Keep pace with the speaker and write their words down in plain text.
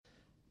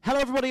Hello,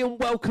 everybody, and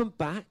welcome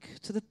back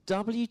to the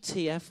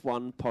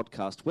WTF1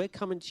 podcast. We're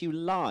coming to you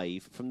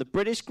live from the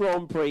British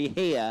Grand Prix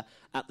here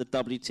at the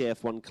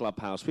WTF1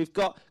 Clubhouse. We've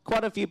got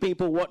quite a few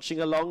people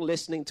watching along,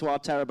 listening to our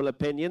terrible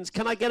opinions.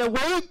 Can I get a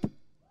whoop?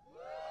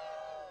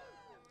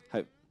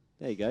 Hope.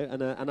 There you go,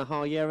 and a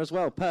ha yeah as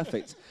well.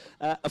 Perfect.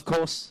 Of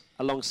course,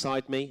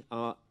 alongside me,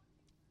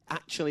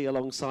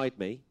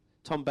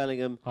 Tom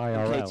Bellingham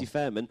IRL. and Katie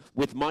Fairman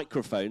with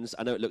microphones.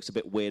 I know it looks a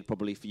bit weird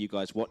probably for you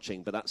guys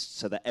watching, but that's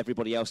so that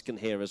everybody else can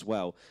hear as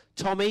well.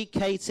 Tommy,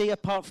 Katie,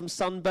 apart from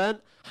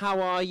sunburnt,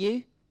 how are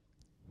you?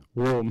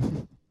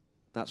 Warm.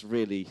 That's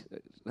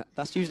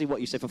usually what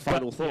you say for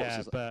final thoughts.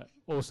 Yeah, but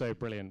also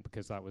brilliant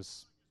because that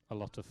was a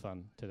lot of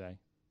fun today.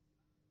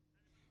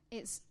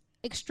 It's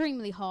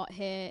extremely hot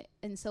here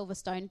in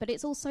Silverstone, but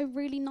it's also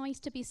really nice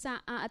to be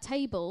sat at a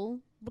table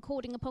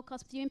recording a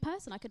podcast with you in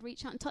person. I could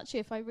reach out and touch you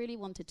if I really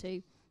wanted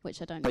to,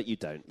 which I don't. But you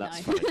don't.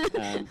 That's No.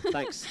 fine.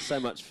 Thanks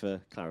so much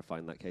for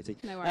clarifying that, Katie.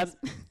 No worries.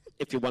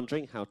 If you're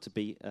wondering how to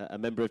be a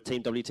member of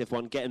Team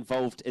WTF1, get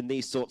involved in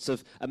these sorts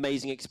of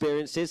amazing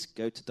experiences,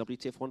 go to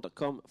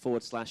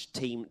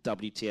WTF1.com/Team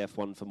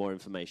WTF1 for more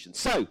information.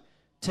 So,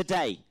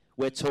 today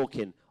we're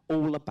talking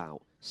all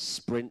about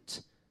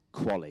sprint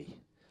quali.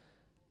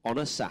 On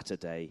a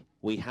Saturday,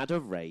 we had a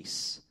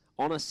race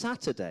on a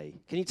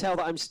Saturday. Can you tell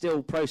that I'm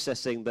still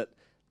processing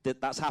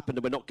that's happened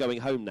and we're not going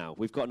home now?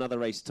 We've got another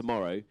race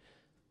tomorrow.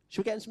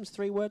 Should we get in some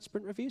three-word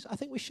sprint reviews? I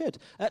think we should.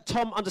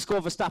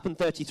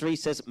 Tom_Verstappen33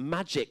 says,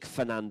 magic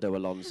Fernando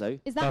Alonso.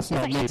 Is That's that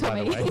not you, me,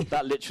 by the Tommy? way.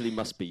 That literally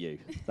must be you.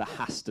 That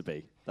has to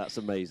be. That's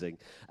amazing.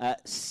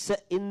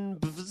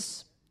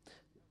 Seinbvs,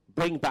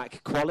 bring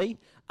back quali.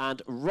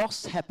 And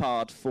Ross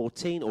Heppard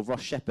 14, or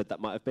Ross Shepherd, that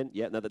might have been.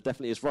 Yeah, no, that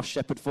definitely is Ross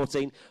Shepherd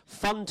 14.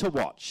 Fun to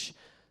watch.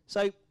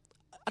 So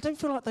I don't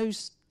feel like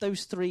those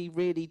three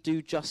really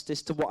do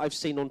justice to what I've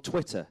seen on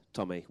Twitter,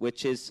 Tommy,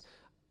 which is...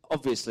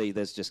 Obviously,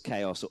 there's just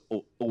chaos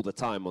all the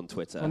time on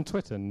Twitter. On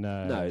Twitter,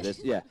 no. No,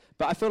 yeah.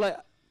 But I feel like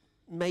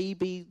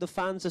maybe the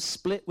fans are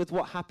split with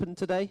what happened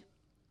today.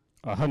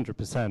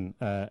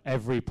 100%.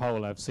 Every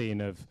poll I've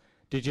seen of,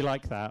 did you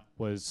like that,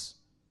 was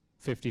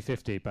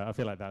 50-50, but I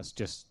feel like that's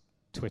just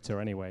Twitter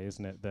anyway,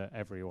 isn't it? That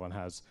everyone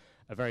has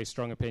a very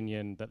strong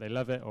opinion that they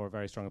love it or a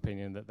very strong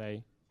opinion that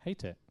they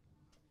hate it.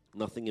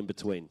 Nothing in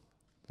between.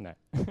 No.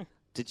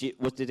 Did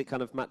it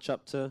kind of match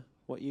up to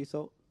what you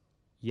thought?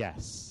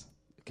 Yes.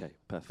 Okay,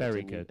 perfect.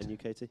 Very good. And you,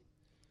 Katie?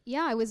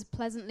 Yeah, I was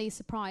pleasantly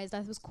surprised.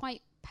 I was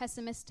quite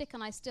pessimistic,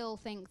 and I still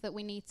think that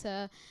we need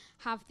to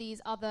have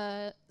these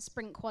other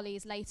sprint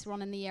qualies later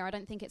on in the year. I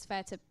don't think it's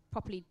fair to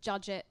properly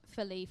judge it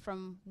fully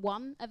from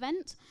one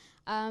event.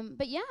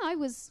 But yeah, I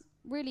was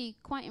really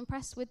quite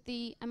impressed with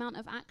the amount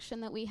of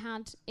action that we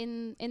had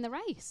in the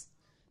race.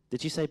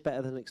 Did you say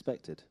better than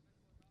expected?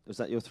 Was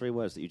that your three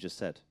words that you just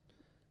said?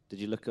 Did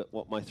you look at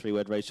what my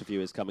three-word race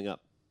review is coming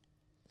up?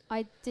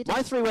 I did.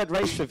 My three-word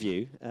race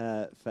review,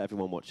 for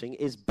everyone watching,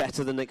 is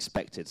better than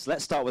expected. So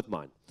let's start with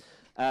mine.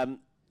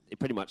 It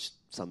pretty much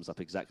sums up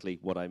exactly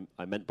what I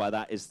meant by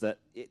that, is that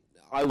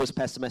I was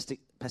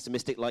pessimistic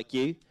like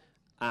you,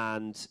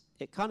 and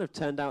it kind of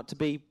turned out to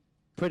be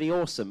pretty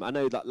awesome. I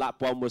know that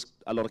lap one was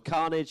a lot of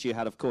carnage. You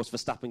had, of course,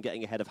 Verstappen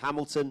getting ahead of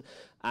Hamilton,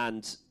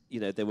 and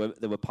there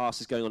were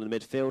passes going on in the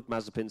midfield,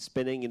 Mazepin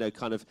spinning,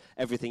 kind of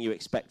everything you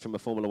expect from a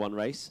Formula One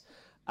race.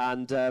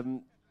 And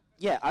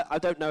I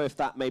don't know if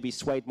that maybe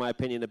swayed my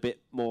opinion a bit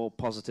more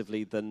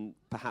positively than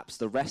perhaps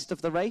the rest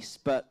of the race,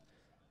 but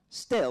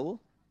still,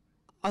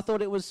 I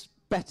thought it was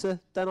better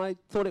than I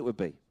thought it would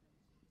be.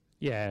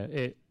 Yeah,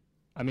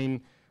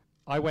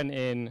 I went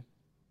in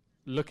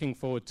looking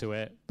forward to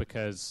it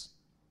because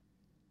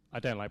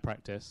I don't like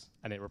practice,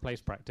 and it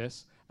replaced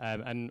practice.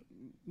 And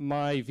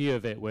my view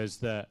of it was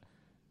that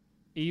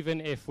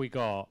even if we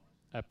got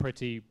a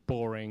pretty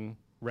boring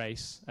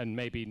race and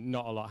maybe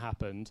not a lot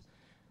happened,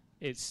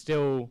 it's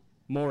still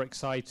more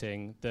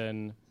exciting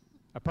than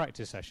a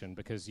practice session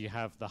because you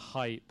have the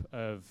hype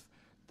of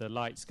the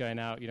lights going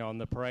out. On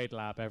the parade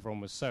lap, everyone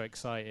was so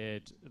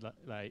excited.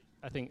 Like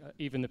I think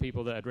even the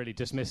people that had really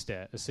dismissed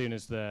it, as soon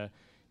as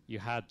you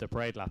had the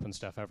parade lap and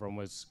stuff, everyone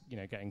was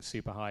getting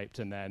super hyped.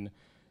 And then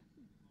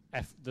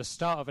the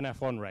start of an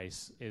F1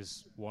 race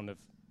is one of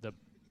the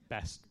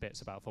best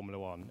bits about Formula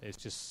One. It's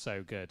just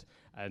so good.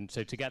 And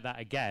so to get that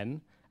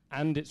again,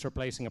 and it's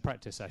replacing a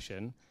practice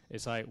session,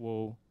 it's like,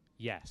 well,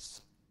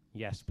 yes,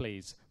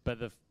 please. But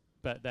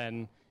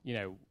then,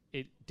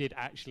 it did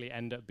actually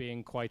end up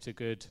being quite a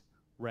good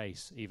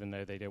race, even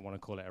though they don't want to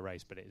call it a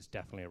race, but it is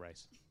definitely a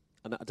race.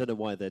 And I don't know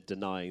why they're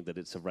denying that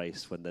it's a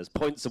race when there's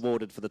points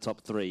awarded for the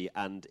top three,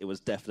 and it was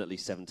definitely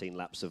 17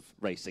 laps of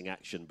racing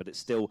action, but it's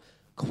still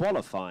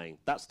qualifying.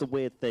 That's the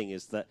weird thing,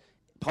 is that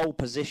pole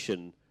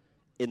position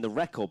in the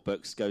record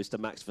books goes to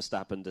Max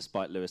Verstappen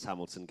despite Lewis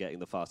Hamilton getting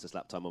the fastest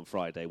lap time on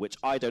Friday, which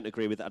I don't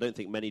agree with. I don't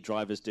think many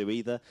drivers do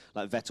either.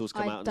 Like Vettel's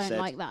come out and said... I don't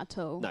like that at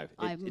all. No,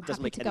 I'm it doesn't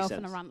happy make to any go sense. off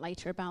on a rant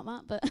later about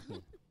that, but...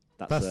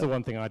 That's the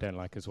one thing I don't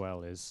like as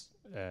well is,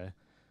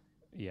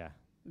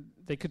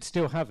 they could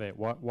still have it.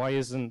 Why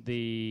isn't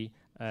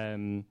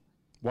Verstappen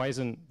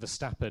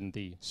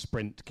the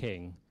sprint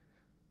king?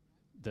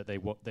 that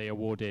they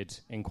awarded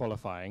in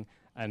qualifying,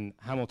 and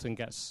Hamilton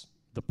gets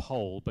the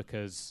pole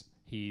because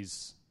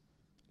he's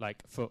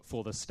like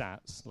for the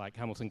stats, like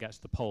Hamilton gets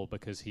the pole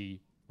because he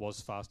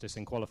was fastest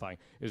in qualifying.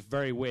 It was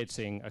very weird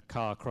seeing a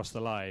car cross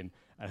the line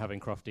and having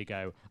Crofty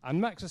go, and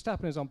Max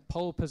Verstappen is on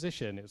pole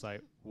position. It was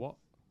like, what?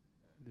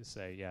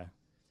 So yeah.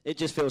 It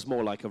just feels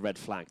more like a red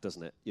flag,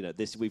 doesn't it? You know,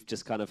 we've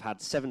just kind of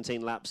had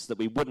 17 laps that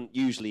we wouldn't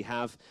usually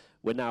have.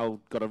 We're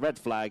now got a red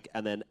flag,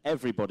 and then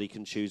everybody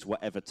can choose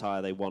whatever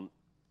tyre they want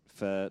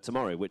for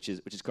tomorrow, which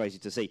is crazy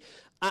to see.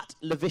 At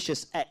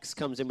Levicious X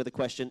comes in with a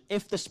question: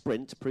 if the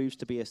sprint proves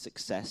to be a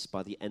success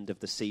by the end of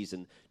the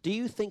season, do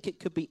you think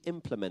it could be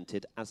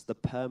implemented as the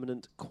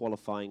permanent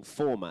qualifying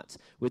format?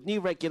 With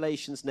new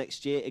regulations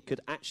next year, it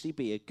could actually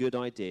be a good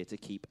idea to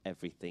keep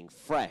everything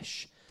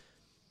fresh.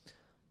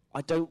 I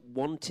don't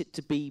want it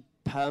to be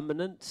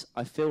permanent.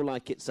 I feel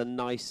like it's a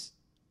nice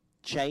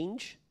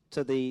change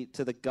to the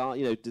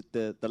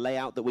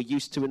layout that we're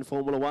used to in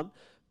Formula One,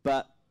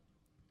 but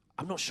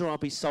I'm not sure I'll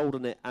be sold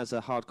on it as a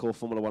hardcore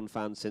Formula One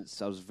fan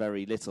since I was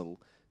very little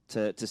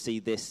to see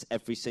this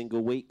every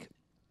single week,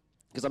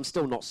 because I'm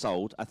still not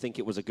sold. I think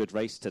it was a good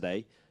race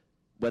today.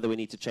 Whether we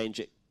need to change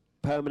it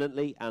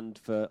permanently and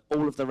for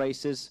all of the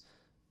races,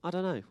 I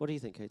don't know. What do you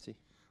think, Katie?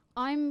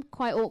 I'm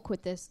quite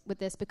awkward with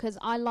this because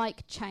I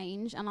like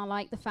change, and I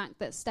like the fact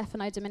that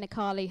Stefano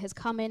Domenicali has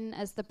come in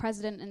as the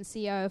president and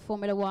CEO of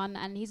Formula One,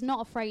 and he's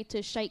not afraid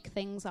to shake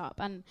things up,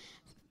 and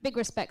big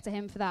respect to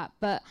him for that.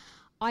 But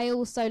I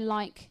also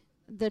like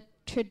the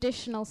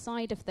traditional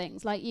side of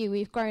things. Like you,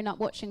 we've grown up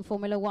watching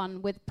Formula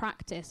One with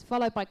practice,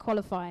 followed by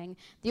qualifying.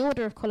 The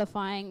order of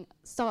qualifying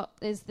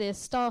is the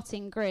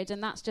starting grid,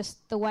 and that's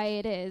just the way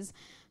it is.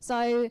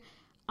 So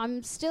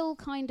I'm still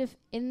kind of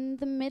in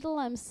the middle.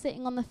 I'm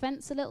sitting on the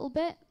fence a little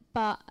bit,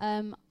 but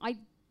I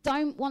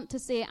don't want to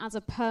see it as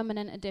a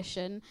permanent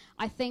addition.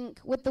 I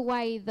think with the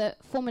way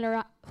that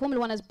Formula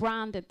One has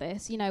branded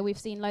this, you know, we've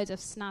seen loads of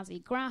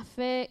snazzy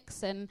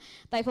graphics, and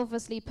they've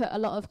obviously put a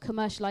lot of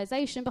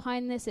commercialization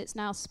behind this. It's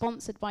now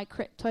sponsored by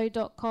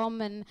Crypto.com,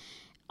 and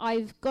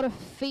I've got a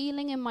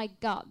feeling in my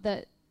gut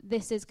that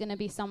this is going to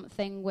be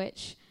something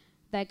which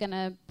they're going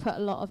to put a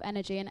lot of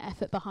energy and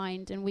effort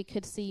behind, and we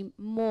could see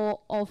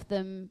more of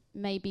them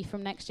maybe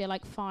from next year,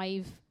 like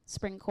 5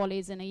 sprint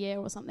qualies in a year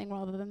or something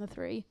rather than the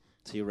 3.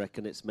 Do you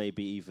reckon it's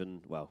maybe even,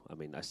 well, I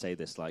mean, I say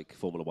this like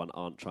Formula One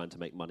aren't trying to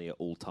make money at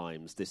all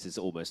times. This is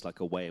almost like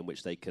a way in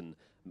which they can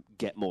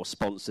get more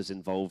sponsors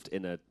involved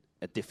in a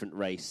different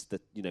race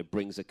that, you know,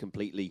 brings a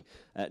completely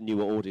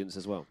newer audience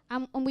as well.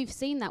 And we've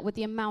seen that with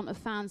the amount of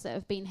fans that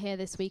have been here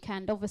this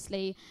weekend.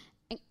 Obviously,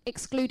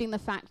 excluding the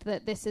fact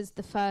that this is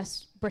the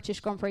first British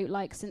Grand Prix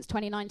like since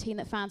 2019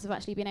 that fans have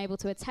actually been able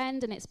to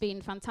attend, and it's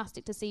been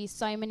fantastic to see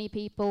so many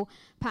people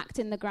packed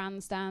in the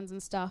grandstands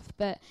and stuff.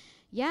 But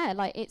yeah,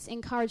 like, it's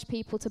encouraged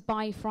people to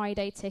buy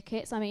Friday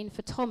tickets. I mean,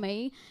 for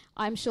Tommy,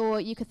 I'm sure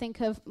you could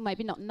think of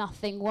maybe not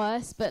nothing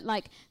worse, but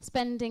like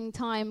spending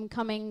time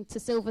coming to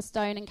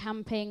Silverstone and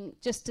camping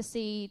just to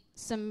see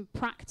some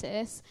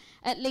practice.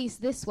 At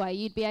least this way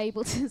you'd be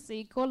able to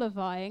see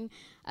qualifying.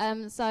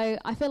 So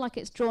I feel like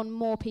it's drawn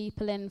more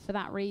people in for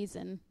that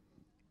reason.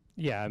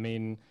 Yeah, I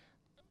mean,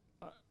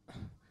 I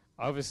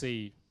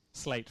obviously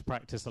slate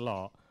practice a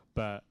lot,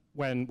 but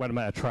when I'm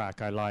at a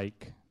track, I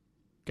like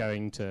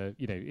going to,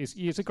 you know,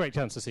 it's a great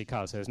chance to see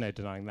cars, so there's no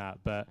denying that.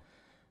 But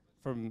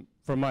from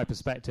my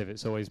perspective,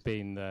 it's always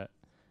been that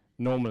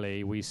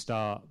normally we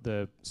start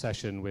the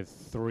session with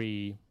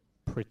 3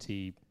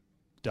 pretty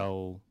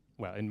dull,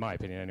 well, in my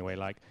opinion anyway,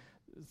 like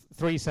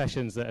 3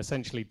 sessions that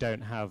essentially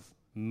don't have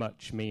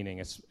much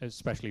meaning,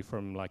 especially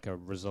from like a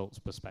results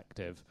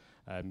perspective.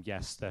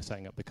 Yes, they're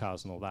setting up the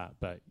cars and all that,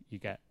 but you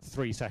get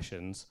 3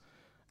 sessions.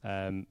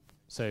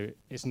 So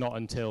it's not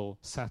until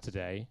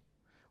Saturday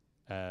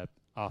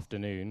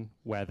afternoon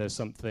where there's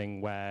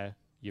something where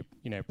you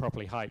know,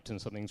 properly hyped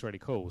and something's really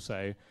cool.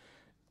 So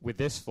with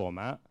this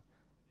format,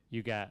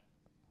 you get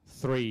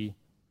 3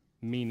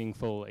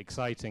 meaningful,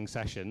 exciting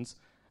sessions.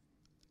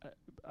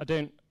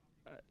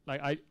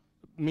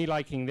 Me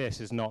liking this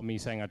is not me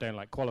saying I don't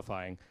like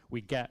qualifying.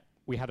 We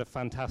had a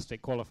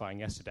fantastic qualifying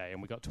yesterday,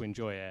 and we got to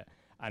enjoy it,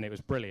 and it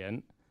was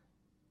brilliant.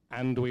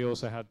 And we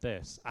also had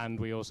this, and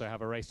we also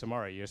have a race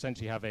tomorrow. You're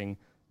essentially having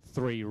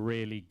 3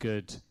 really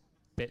good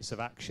bits of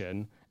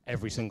action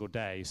every single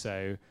day.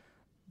 So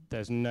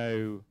there's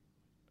no...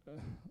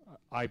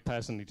 I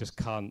personally just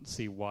can't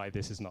see why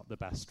this is not the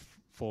best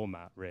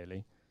format,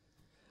 really.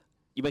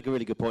 You make a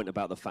really good point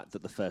about the fact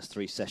that the first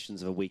 3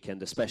 sessions of a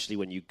weekend, especially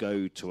when you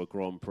go to a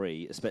Grand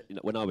Prix,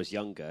 when I was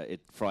younger,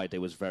 Friday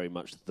was very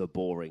much the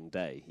boring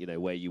day, you know,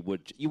 where you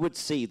would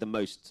see the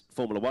most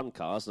Formula One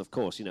cars, and of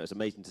course, you know, it's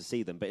amazing to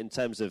see them, but in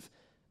terms of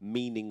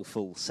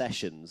meaningful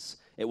sessions,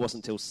 it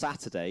wasn't until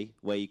Saturday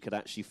where you could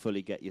actually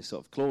fully get your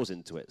sort of claws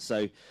into it.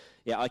 So,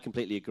 yeah, I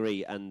completely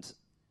agree, and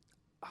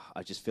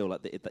I just feel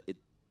like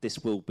this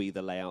will be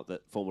the layout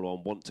that Formula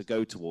One want to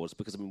go towards,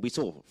 because, I mean, we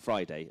saw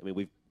Friday, I mean,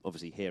 we've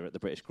obviously here at the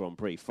British Grand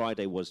Prix,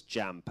 Friday was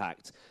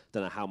jam-packed.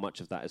 Don't know how much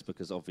of that is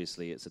because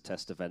obviously it's a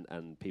test event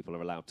and people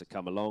are allowed to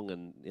come along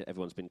and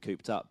everyone's been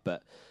cooped up.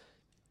 But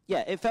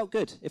yeah, it felt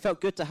good. It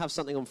felt good to have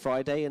something on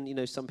Friday,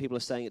 and some people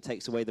are saying it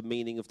takes away the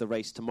meaning of the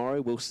race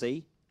tomorrow. We'll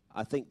see.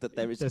 I think that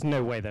There's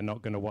no way they're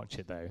not going to watch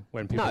it though.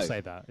 When people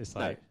say that, it's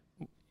like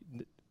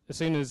as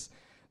soon as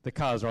the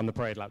cars are on the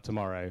parade lap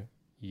tomorrow,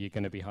 you're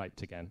going to be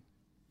hyped again,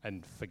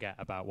 and forget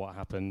about what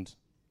happened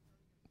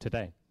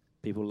today.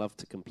 People love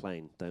to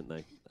complain, don't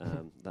they?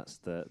 That's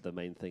the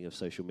main thing of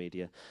social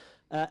media.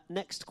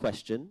 Next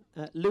question.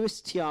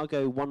 Lewis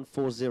Tiago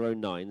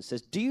 1409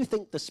 says, do you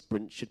think the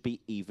sprint should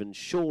be even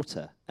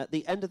shorter? At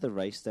the end of the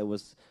race, there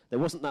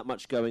wasn't that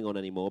much going on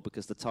anymore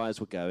because the tyres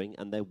were going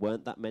and there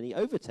weren't that many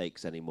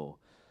overtakes anymore.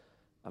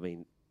 I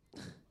mean,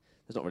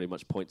 there's not really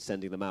much point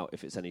sending them out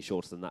if it's any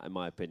shorter than that, in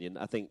my opinion.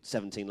 I think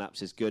 17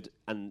 laps is good,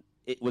 and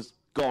it was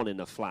gone in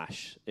a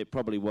flash. It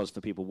probably was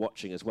for people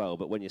watching as well,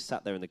 but when you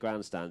sat there in the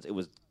grandstands, it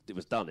was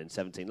done in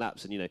 17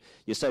 laps. And,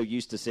 you're so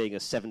used to seeing a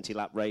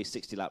 70-lap race,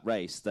 60-lap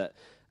race that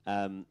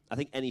I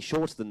think any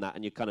shorter than that,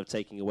 and you're kind of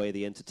taking away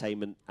the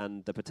entertainment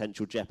and the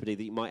potential jeopardy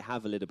that you might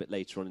have a little bit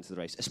later on into the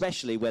race,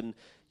 especially when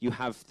you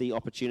have the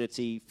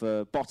opportunity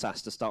for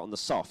Bottas to start on the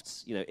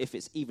softs. If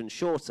it's even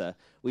shorter,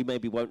 we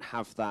maybe won't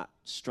have that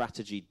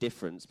strategy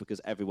difference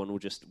because everyone will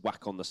just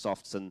whack on the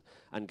softs and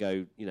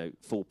go,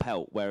 full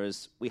pelt,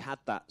 whereas we had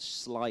that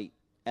slight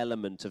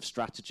element of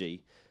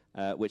strategy,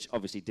 which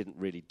obviously didn't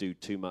really do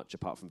too much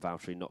apart from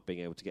Valtteri not being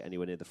able to get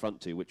anywhere near the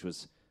front two, which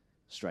was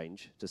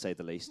strange, to say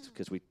the least,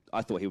 because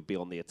I thought he would be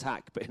on the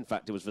attack, but in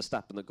fact it was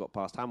Verstappen that got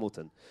past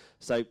Hamilton.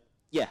 So,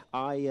 yeah,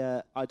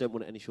 I don't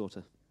want it any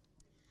shorter.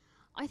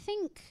 I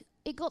think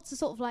it got to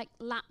sort of like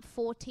lap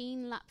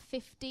 14, lap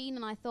 15,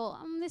 and I thought,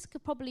 this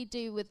could probably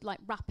do with like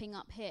wrapping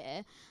up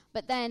here.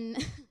 But then...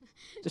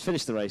 just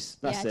finish the race.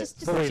 That's it.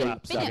 Just 3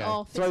 laps. Bin it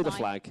off. Throw the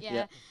flag.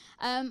 Yeah.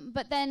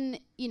 But then,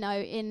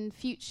 in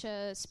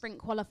future sprint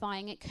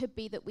qualifying, it could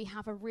be that we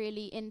have a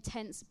really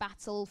intense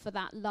battle for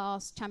that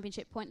last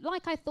championship point,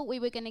 like I thought we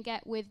were going to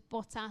get with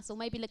Bottas, or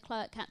maybe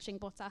Leclerc catching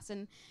Bottas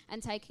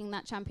and taking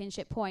that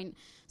championship point.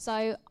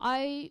 So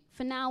I,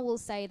 for now, will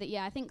say that,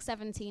 I think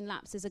 17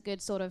 laps is a good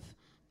sort of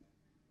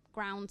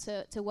ground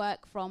to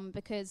work from,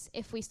 because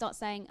if we start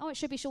saying, it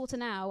should be shorter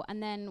now,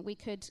 and then we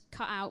could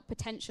cut out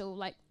potential,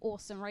 like,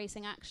 awesome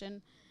racing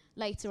action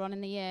later on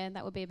in the year,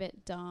 that would be a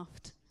bit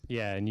daft.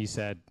 Yeah, and you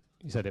said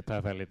it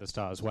perfectly at the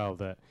start as well,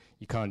 that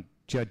you can't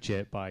judge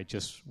it by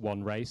just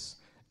one race.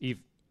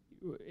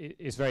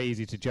 It's very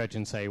easy to judge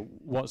and say,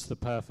 what's the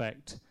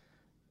perfect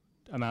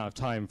amount of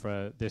time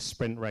for this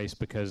sprint race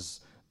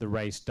because the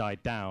race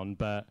died down,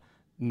 but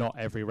not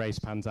every race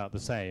pans out the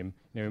same.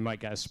 We might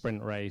get a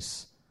sprint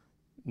race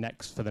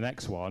for the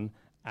next one,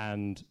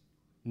 and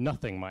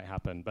nothing might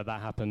happen, but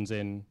that happens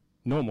in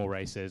normal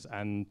races,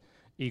 and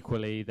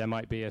equally, there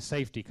might be a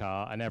safety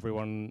car and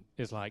everyone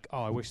is like,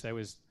 I wish there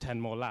was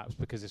 10 more laps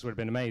because this would have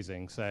been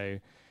amazing. So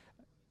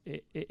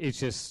it's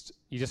just,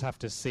 you just have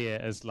to see it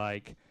as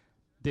like,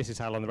 this is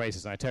how long the race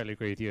is. And I totally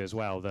agree with you as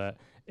well, that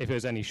if it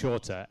was any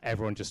shorter,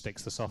 everyone just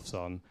sticks the softs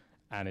on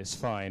and it's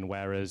fine.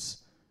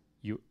 Whereas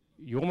you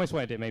almost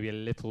wanted it maybe a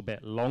little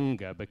bit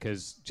longer,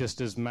 because just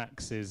as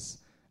Max's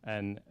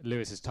and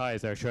Lewis's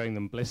tyres, they were showing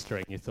them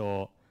blistering, you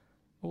thought,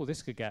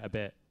 this could get a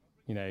bit,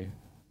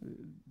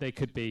 they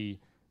could be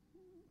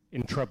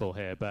in trouble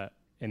here, but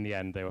in the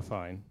end they were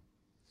fine.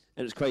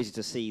 And it's crazy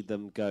to see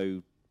them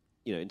go,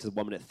 into the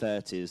 1 minute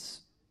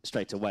 30s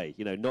straight away.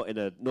 Not in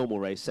a normal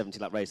race,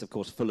 70-lap race, of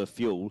course, full of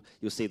fuel.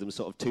 You'll see them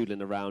sort of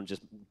tooling around,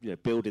 just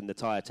building the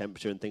tyre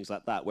temperature and things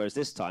like that. Whereas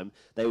this time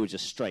they were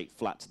just straight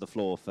flat to the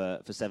floor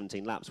for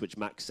 17 laps, which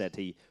Max said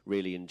he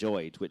really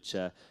enjoyed, which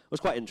was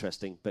quite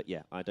interesting. But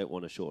yeah, I don't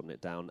want to shorten it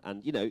down.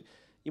 And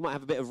you might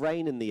have a bit of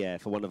rain in the air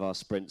for one of our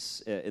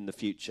sprints in the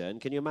future. And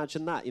can you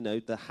imagine that?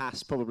 The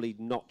Haas probably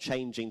not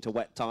changing to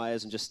wet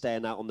tyres and just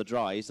staying out on the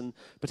dries and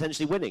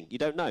potentially winning. You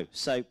don't know.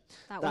 So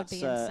that would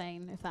be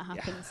insane if that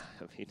happens.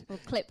 We'll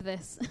clip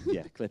this.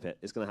 Yeah, clip it.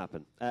 It's going to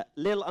happen.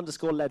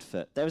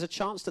 Lil_Ledfoot. There is a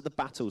chance that the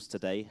battles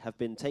today have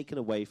been taken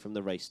away from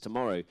the race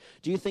tomorrow.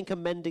 Do you think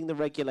amending the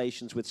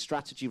regulations with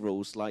strategy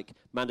rules like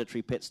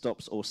mandatory pit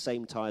stops or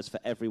same tyres for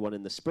everyone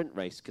in the sprint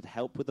race could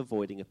help with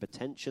avoiding a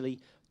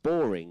potentially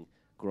boring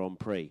Grand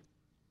Prix?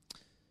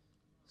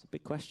 It's a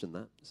big question,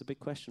 that. It's a big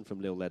question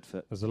from Lil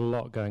Ledfoot. There's a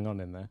lot going on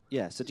in there.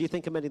 Yeah, so do you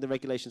think amending the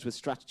regulations with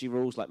strategy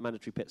rules like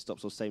mandatory pit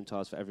stops or same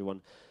tyres for everyone?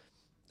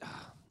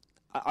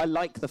 I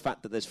like the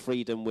fact that there's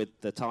freedom with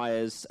the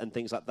tyres and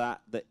things like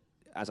that,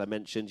 as I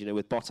mentioned,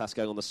 with Bottas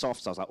going on the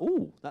softs, I was like,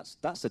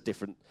 that's a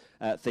different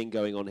thing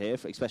going on here,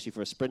 especially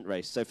for a sprint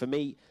race. So for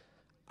me,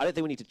 I don't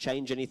think we need to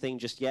change anything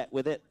just yet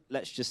with it.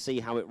 Let's just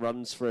see how it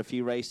runs for a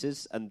few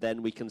races, and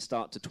then we can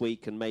start to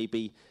tweak, and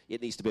maybe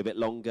it needs to be a bit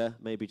longer,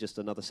 maybe just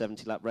another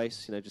 70-lap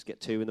race, just get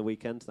 2 in the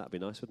weekend. That'd be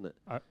nice, wouldn't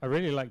it? I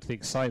really liked the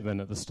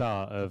excitement at the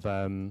start of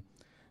kind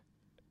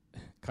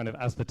of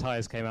as the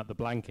tyres came out the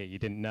blanket, you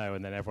didn't know,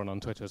 and then everyone on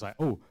Twitter was like,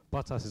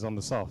 Bottas is on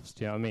the softs,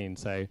 do you know what I mean?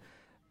 So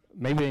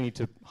maybe they need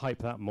to hype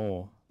that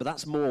more. But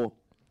that's more...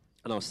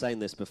 And I was saying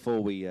this before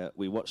we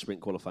watched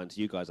sprint qualifying to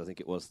you guys, I think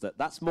it was,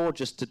 that's more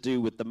just to do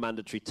with the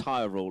mandatory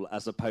tyre rule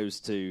as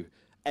opposed to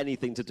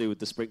anything to do with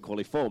the sprint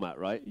quali format,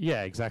 right?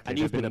 Yeah, exactly. And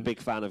you've been a big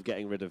fan of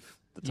getting rid of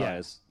the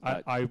tyres.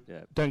 I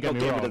don't get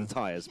me wrong. Not getting rid of the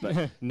tyres,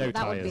 but no that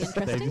tyres.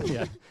 Would be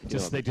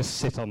interesting. They just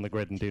sit on the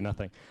grid and do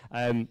nothing.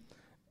 With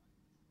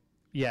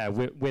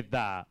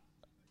that,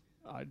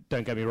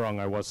 don't get me wrong.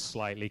 I was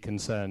slightly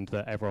concerned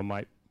that everyone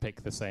might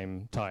pick the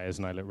same tyres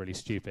and I look really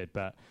stupid.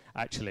 But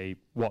actually,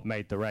 what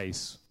made the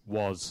race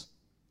was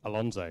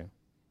Alonso.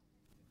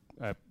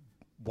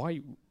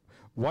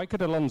 Why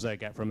could Alonso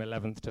get from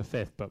 11th to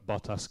 5th, but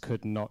Bottas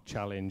could not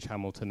challenge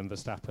Hamilton and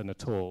Verstappen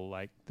at all?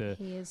 Like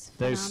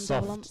those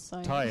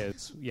soft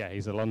tyres. Yeah,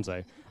 he's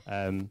Alonso.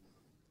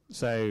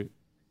 So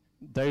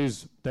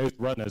those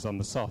runners on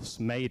the softs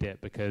made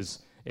it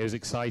because it was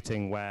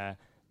exciting. Where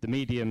the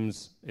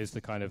mediums is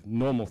the kind of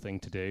normal thing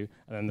to do,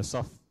 and then the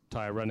soft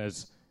tyre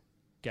runners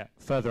get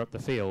further up the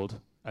field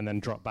and then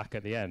drop back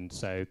at the end.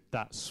 So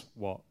that's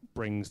what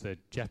brings the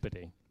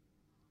jeopardy.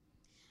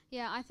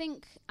 Yeah, I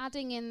think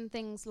adding in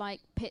things like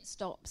pit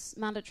stops,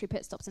 mandatory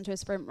pit stops into a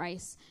sprint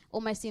race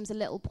almost seems a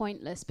little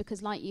pointless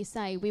because, like you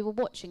say, we were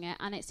watching it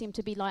and it seemed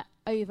to be like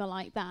over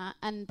like that.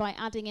 And by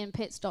adding in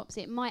pit stops,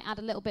 it might add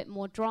a little bit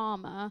more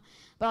drama,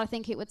 but I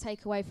think it would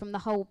take away from the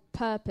whole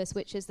purpose,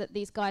 which is that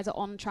these guys are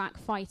on track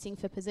fighting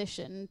for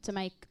position to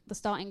make the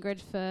starting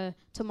grid for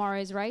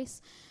tomorrow's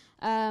race.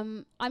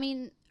 I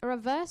mean, a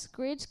reverse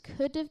grid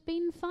could have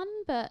been fun,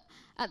 but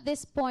at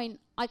this point,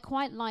 I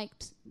quite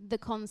liked the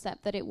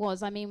concept that it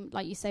was. I mean,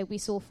 like you say, we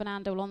saw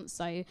Fernando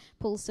Alonso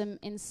pull some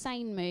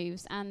insane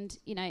moves, and,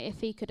 you know, if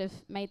he could have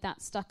made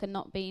that stuck and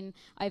not been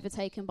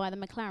overtaken by the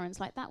McLarens,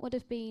 like, that would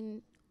have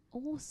been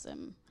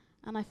awesome.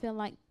 And I feel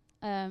like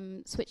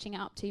switching it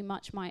up too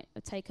much might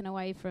have taken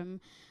away from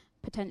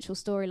potential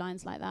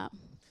storylines like that.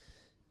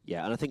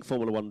 Yeah, and I think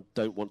Formula One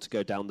don't want to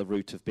go down the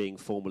route of being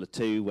Formula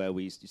 2, where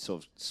we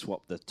sort of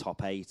swap the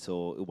top 8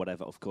 or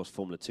whatever. Of course,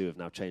 Formula 2 have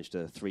now changed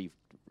to a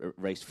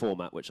 3-race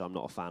format, which I'm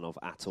not a fan of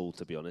at all,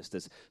 to be honest.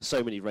 There's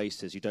so many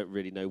races, you don't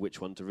really know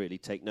which one to really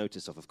take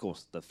notice of. Of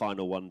course, the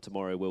final one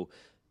tomorrow will,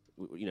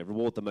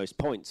 reward the most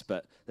points,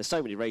 but there's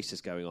so many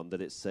races going on that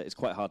it's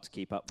quite hard to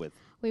keep up with.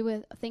 We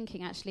were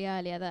thinking actually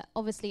earlier that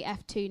obviously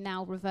F2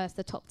 now reverse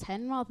the top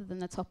 10 rather than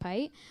the top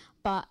 8,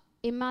 but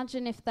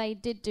imagine if they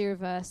did do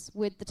reverse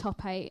with the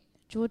top 8,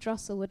 George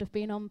Russell would have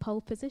been on pole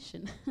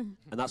position.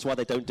 And that's why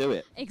they don't do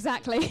it.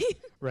 Exactly.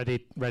 ready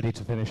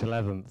to finish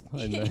 11th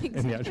in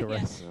the actual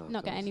race. Oh,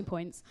 not get any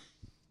points.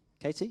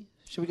 Katie,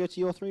 should we go to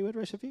your 3-word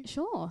race review?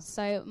 Sure.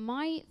 So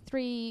my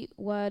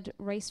 3-word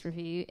race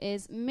review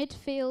is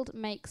midfield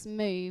makes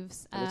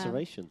moves.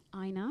 Alliteration.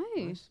 I know.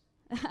 Nice.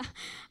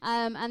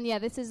 And yeah,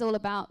 this is all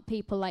about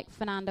people like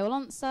Fernando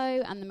Alonso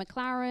and the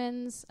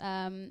McLarens.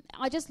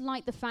 I just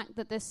like the fact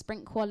that this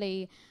sprint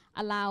quali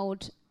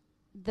allowed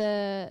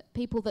the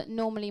people that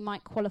normally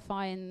might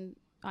qualify in,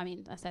 I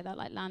mean, I say that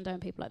like Lando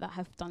and people like that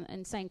have done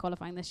insane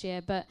qualifying this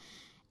year, but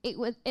it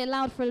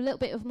allowed for a little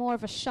bit of more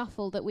of a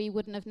shuffle that we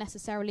wouldn't have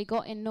necessarily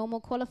got in normal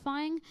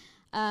qualifying.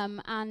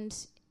 And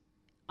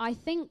I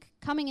think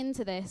coming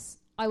into this,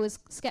 I was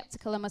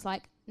skeptical and was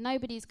like,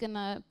 nobody's going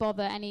to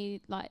bother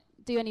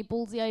do any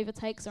ballsy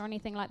overtakes or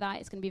anything like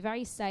that. It's going to be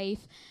very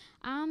safe.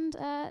 And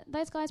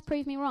those guys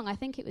proved me wrong. I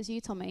think it was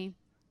you, Tommy,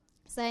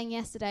 saying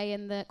yesterday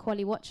in the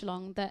quali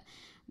watch-along that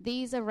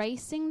these are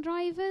racing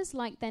drivers.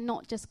 Like, they're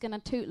not just going to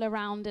tootle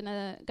around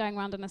going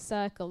around in a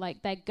circle.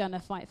 Like, they're going to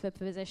fight for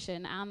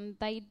position. And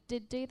they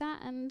did do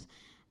that, and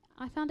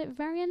I found it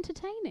very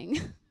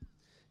entertaining.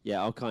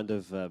 Yeah, I'll kind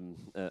of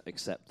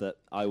accept that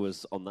I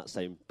was on that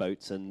same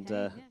boat, and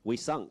we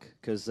sunk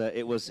because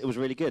it was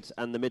really good.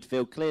 And the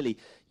midfield, clearly,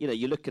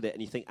 you look at it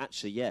and you think,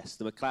 actually, yes,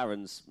 the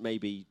McLarens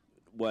maybe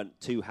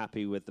weren't too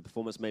happy with the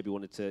performance, maybe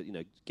wanted to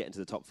get into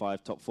the top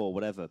 5, top 4,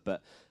 whatever.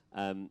 But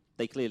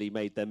they clearly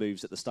made their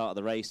moves at the start of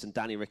the race, and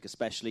Danny Rick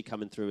especially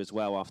coming through as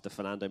well after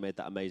Fernando made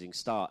that amazing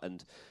start.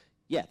 And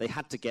yeah, they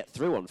had to get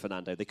through on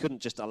Fernando. They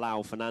couldn't just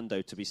allow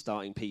Fernando to be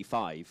starting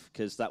P5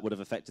 because that would have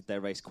affected their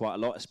race quite a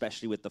lot,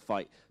 especially with the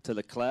fight to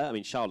Leclerc. I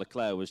mean, Charles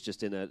Leclerc was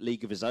just in a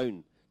league of his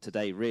own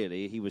today,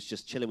 really. He was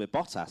just chilling with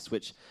Bottas,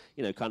 which,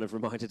 kind of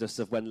reminded us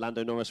of when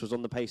Lando Norris was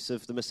on the pace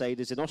of the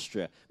Mercedes in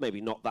Austria. Maybe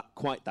not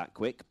quite that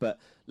quick, but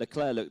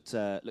Leclerc looked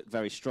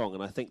very strong,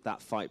 and I think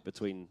that fight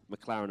between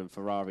McLaren and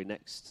Ferrari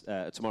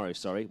tomorrow.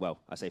 Well,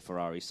 I say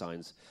Ferrari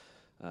signs.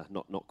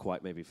 Not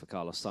quite maybe for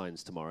Carlos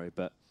Sainz tomorrow,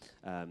 but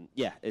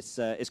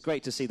it's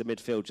great to see the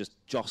midfield just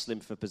jostling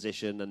for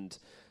position, and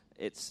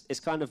it's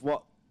kind of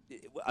what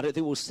I don't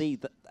think we'll see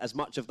as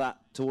much of that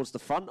towards the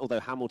front.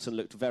 Although Hamilton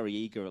looked very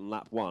eager on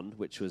lap 1,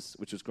 which was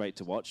great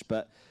to watch.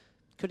 But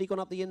could he gone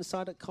up the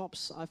inside at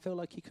Copse? I feel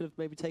like he could have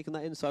maybe taken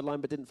that inside line,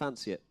 but didn't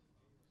fancy it.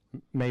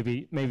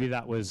 Maybe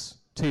that was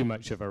too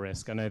much of a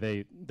risk. I know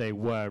they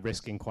were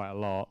risking quite a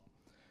lot,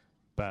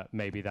 but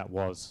maybe that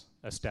was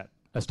a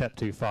step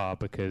too far,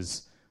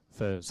 because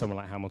for someone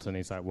like Hamilton,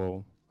 he's like,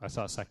 well, I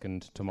start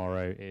second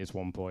tomorrow, it is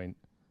 1 point,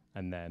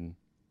 and then,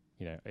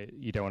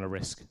 you don't want to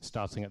risk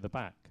starting at the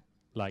back,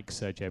 like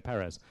Sergio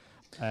Perez.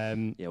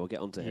 We'll get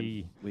on to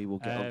him. We will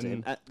get on to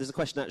him. There's a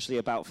question actually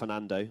about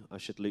Fernando. I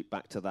should loop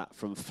back to that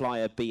from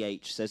Flyer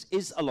BH. Says,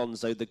 is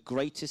Alonso the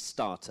greatest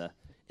starter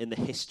in the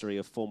history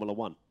of Formula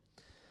One?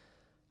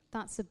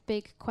 That's a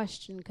big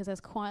question because there's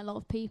quite a lot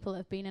of people that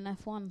have been in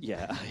F1.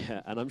 Yeah,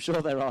 yeah, and I'm sure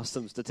there are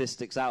some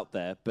statistics out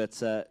there.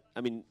 But,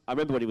 I mean, I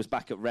remember when he was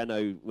back at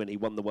Renault when he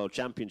won the World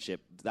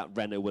Championship, that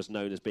Renault was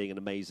known as being an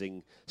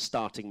amazing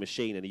starting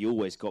machine, and he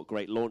always got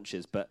great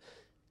launches. But,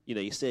 you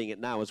know, you're seeing it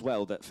now as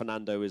well that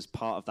Fernando is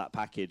part of that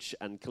package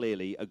and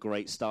clearly a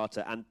great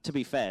starter. And to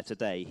be fair,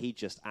 today, he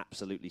just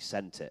absolutely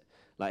sent it.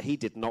 Like, he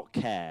did not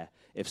care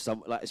if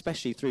some, like,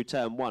 especially through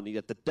turn one, he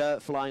had the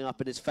dirt flying up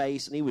in his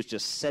face and he was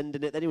just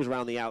sending it. Then he was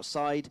around the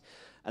outside.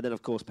 And then,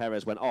 of course,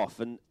 Perez went off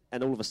and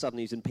all of a sudden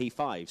he's in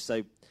P5.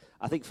 So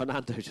I think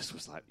Fernando just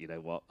was like, you know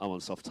what, I'm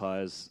on soft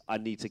tyres. I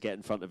need to get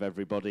in front of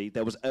everybody.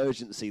 There was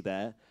urgency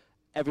there.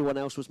 Everyone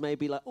else was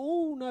maybe like,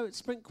 oh, no, it's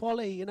sprint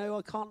quali. You know,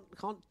 I can't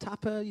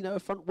tap a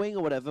front wing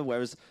or whatever.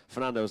 Whereas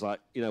Fernando was like,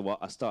 you know what,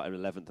 I start in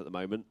 11th at the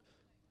moment.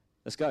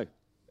 Let's go.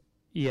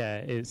 Yeah,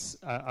 it's.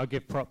 I'll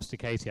give props to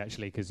Katie,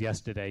 actually, because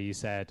yesterday you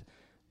said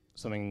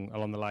something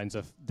along the lines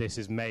of, this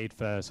is made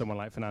for someone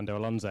like Fernando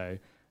Alonso,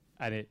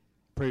 and it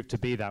proved to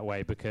be that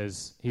way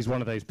because he's one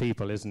of those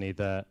people, isn't he,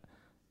 that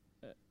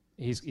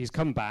he's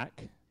come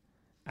back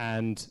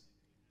and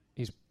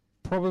he's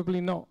probably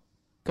not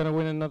going to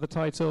win another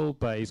title,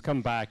 but he's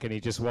come back and he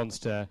just wants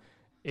to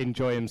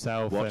enjoy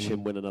himself. Watch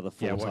him win another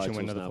 4 titles. Watch him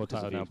win another 4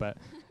 titles now. But,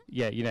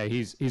 yeah, you know,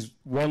 he's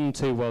won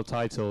 2 world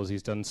titles.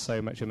 He's done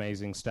so much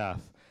amazing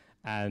stuff.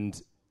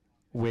 And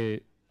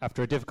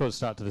after a difficult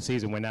start to the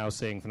season, we're now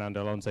seeing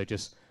Fernando Alonso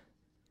just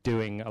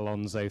doing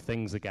Alonso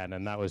things again,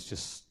 and that was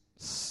just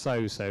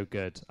so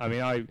good. I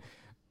mean, I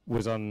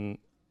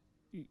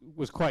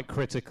was quite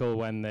critical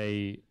when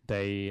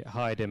they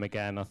hired him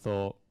again. I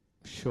thought,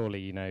 surely,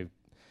 you know,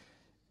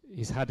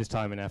 he's had his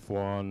time in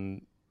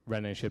F1.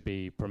 Renault should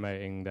be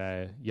promoting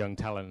their young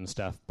talent and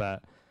stuff,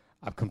 but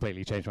I've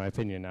completely changed my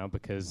opinion now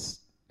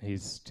because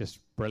he's just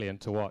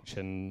brilliant to watch,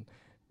 and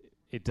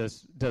it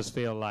does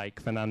feel like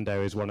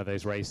Fernando is one of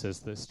those racers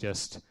that's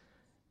just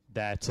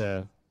there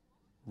to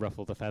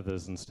ruffle the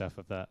feathers and stuff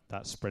of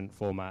that sprint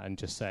format and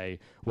just say,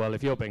 well,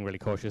 if you're being really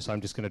cautious,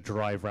 I'm just going to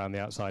drive around the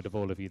outside of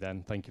all of you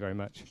then. Thank you very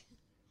much.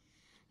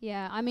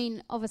 Yeah, I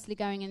mean, obviously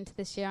going into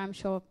this year, I'm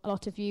sure a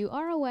lot of you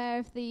are aware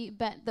of the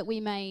bet that we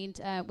made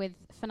with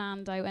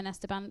Fernando and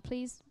Esteban.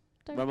 Please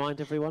don't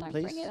remind everyone, don't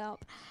please. Bring it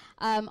up.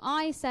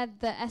 I said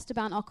that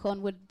Esteban Ocon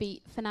would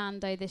beat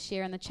Fernando this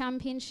year in the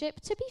championship.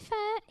 To be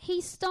fair,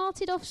 he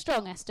started off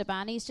strong,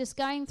 Esteban. He's just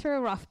going through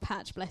a rough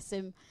patch, bless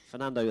him.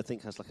 Fernando, I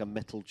think, has like a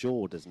metal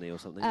jaw, doesn't he, or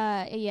something?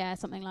 Yeah,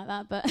 something like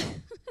that.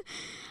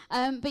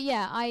 But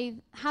yeah, I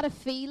had a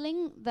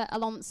feeling that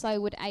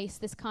Alonso would ace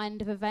this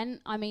kind of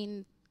event. I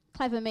mean,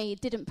 clever me,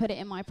 didn't put it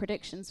in my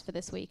predictions for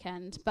this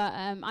weekend. But,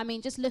 I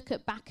mean, just look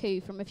at Baku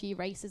from a few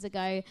races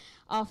ago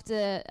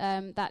after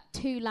that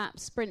 2-lap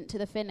sprint to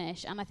the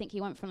finish. And I think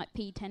he went from like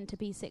P10 to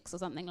P6 or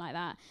something like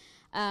that.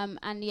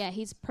 And, yeah,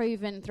 he's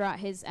proven throughout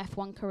his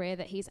F1 career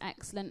that he's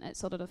excellent at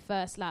sort of the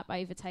first lap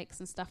overtakes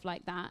and stuff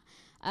like that.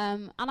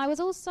 And I was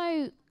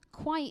also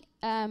quite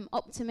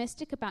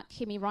optimistic about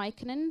Kimi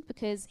Raikkonen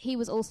because he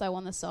was also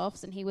on the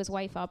softs and he was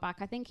way far back.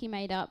 I think he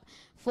made up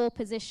 4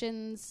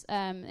 positions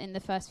in the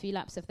first few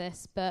laps of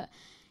this, but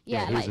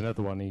yeah, he was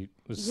another one. He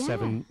was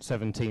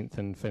 17th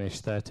and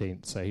finished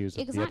 13th, so he was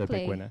the other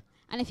big winner.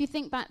 And if you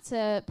think back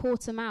to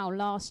Portimao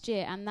last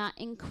year and that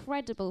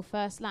incredible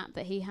first lap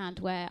that he had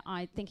where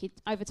I think he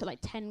overtook like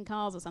 10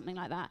 cars or something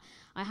like that,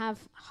 I have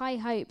high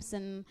hopes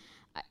and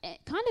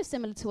kind of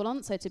similar to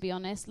Alonso, to be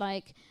honest.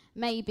 Like,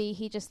 maybe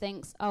he just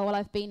thinks, oh, well,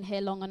 I've been here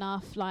long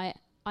enough. Like,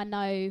 I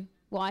know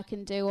what I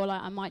can do, or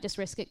like, I might just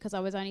risk it because I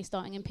was only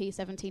starting in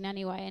P17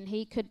 anyway. And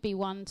he could be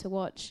one to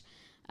watch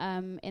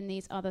in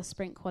these other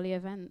sprint quali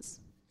events.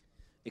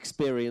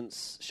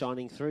 Experience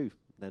shining through,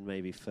 then,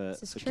 maybe for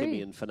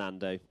Kimi and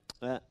Fernando.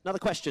 Another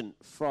question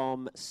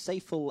from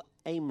Saiful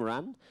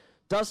Aimran.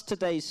 Does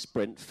today's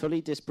sprint fully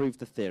disprove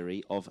the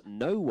theory of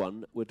no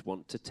one would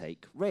want to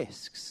take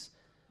risks?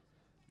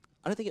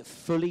 I don't think it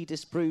fully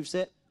disproves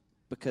it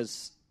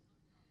because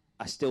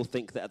I still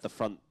think that at the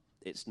front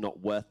it's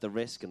not worth the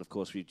risk. And, of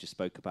course, we just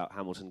spoke about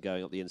Hamilton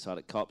going up the inside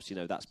at Copse. You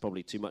know, that's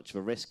probably too much of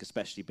a risk,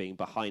 especially being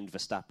behind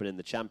Verstappen in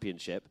the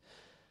championship.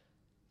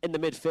 In the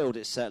midfield,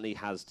 it certainly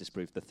has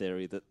disproved the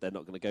theory that they're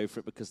not going to go for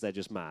it because they're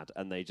just mad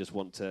and they just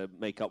want to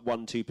make up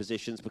 1-2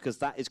 positions because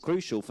that is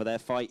crucial for their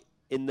fight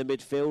in the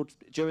midfield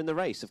during the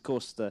race. Of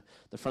course, the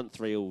front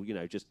three will, you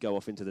know, just go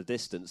off into the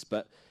distance.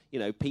 But, you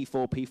know,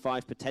 P4,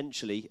 P5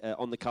 potentially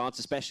on the cards,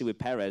 especially with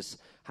Perez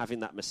having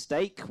that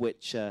mistake,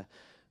 which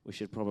we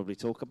should probably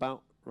talk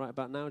about right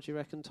about now, do you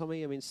reckon,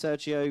 Tommy? I mean,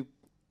 Sergio,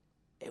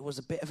 it was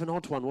a bit of an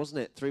odd one,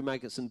 wasn't it? Through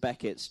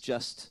Magnussen-Beckett's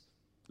just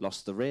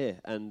lost the rear.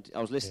 And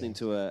I was listening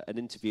to an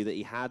interview that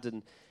he had,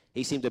 and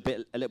he seemed a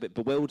little bit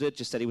bewildered,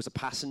 just said he was a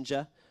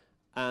passenger,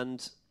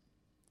 and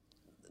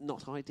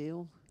not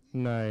ideal.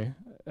 No.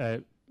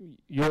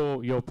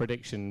 Your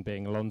prediction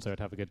being Alonso would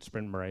have a good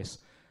sprint race.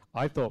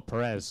 I thought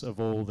Perez, of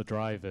all the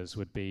drivers,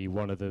 would be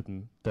one of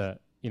them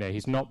that, you know,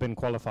 he's not been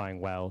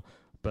qualifying well,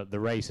 but the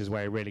race is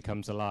where he really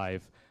comes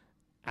alive.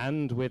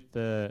 And with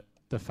the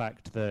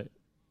fact that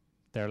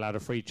they're allowed a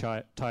free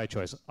tyre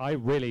choice. I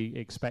really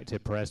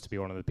expected Perez to be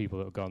one of the people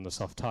that would go on the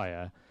soft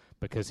tyre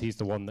because he's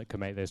the one that can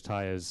make those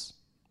tyres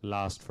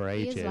last for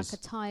ages. He is like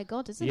a tyre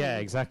god, isn't he? Yeah,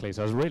 exactly.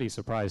 So I was really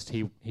surprised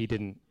he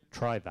didn't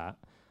try that.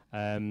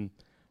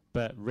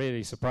 But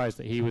really surprised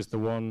that he was the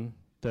one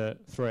that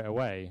threw it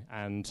away.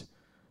 And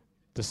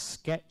the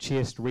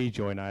sketchiest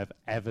rejoin I've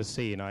ever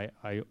seen,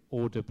 I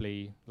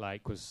audibly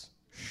was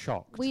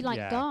shocked. We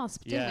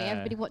gasped, didn't we?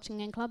 Everybody watching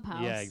in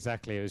Clubhouse. Yeah,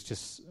 exactly. It was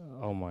just,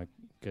 oh my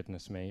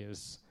goodness me. It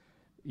was,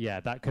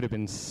 that could have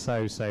been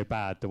so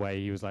bad, the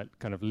way he was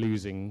kind of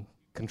losing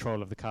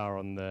control of the car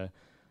on the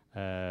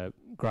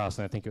grass.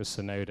 And I think it was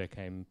Sonoda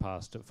came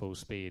past at full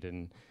speed.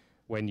 And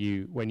when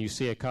you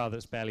see a car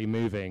that's barely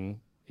moving,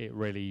 it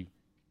really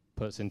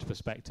puts into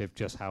perspective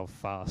just how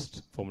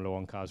fast Formula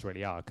One cars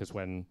really are. Because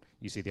when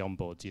you see the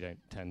onboards, you don't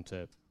tend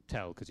to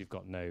tell because you've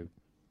got no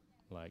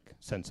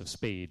sense of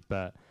speed.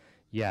 But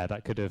yeah,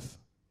 that could have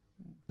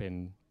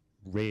been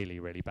really,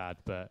 really bad.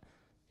 But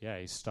yeah,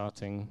 he's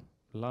starting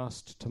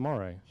last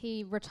tomorrow.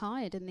 He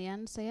retired in the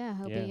end, so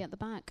he'll be at the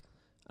back.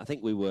 I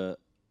think we were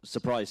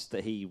surprised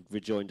that he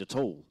rejoined at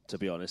all, to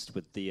be honest,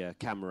 with the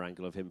camera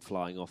angle of him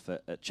flying off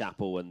at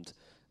Chapel and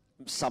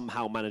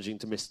somehow managing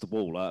to miss the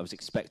wall. I was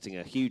expecting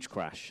a huge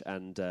crash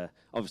and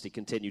obviously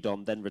continued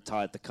on, then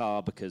retired the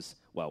car because,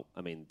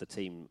 the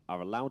team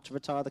are allowed to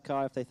retire the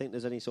car if they think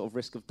there's any sort of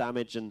risk of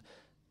damage, and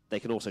they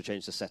can also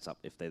change the setup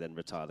if they then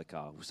retire the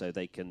car. So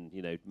they can,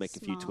 make Smart.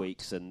 a few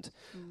tweaks and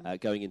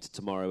going into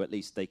tomorrow, at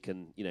least they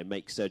can,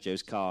 make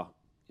Sergio's car,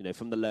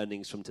 from the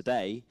learnings from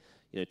today,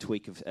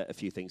 tweak a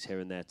few things here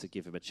and there to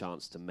give him a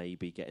chance to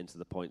maybe get into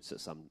the points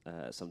at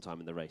some time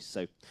in the race.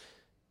 So,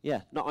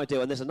 not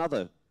ideal. And there's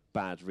another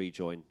bad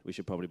rejoin we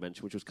should probably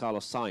mention, which was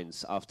Carlos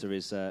Sainz after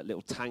his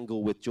little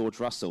tangle with George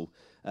Russell,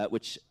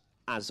 which,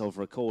 as of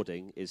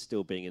recording, is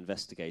still being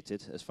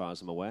investigated, as far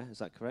as I'm aware. Is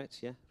that correct?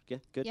 Yeah,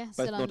 good. Yeah,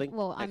 both nodding.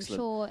 I'm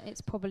sure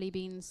it's probably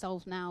been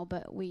solved now,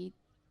 but we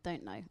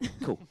don't know.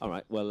 Cool. All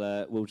right.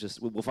 Well,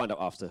 we'll find out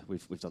after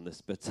we've done this.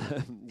 But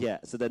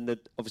so then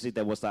obviously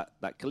there was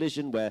that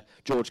collision where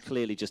George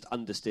clearly just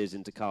understeers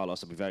into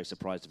Carlos. I'd be very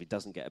surprised if he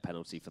doesn't get a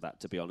penalty for that,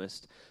 to be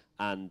honest.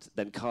 And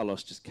then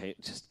Carlos just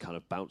kind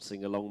of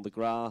bouncing along the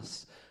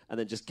grass, and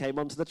then just came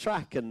onto the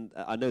track. And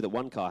I know that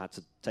one car had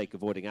to take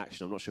avoiding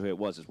action. I'm not sure who it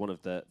was. It's one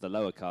of the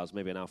lower cars,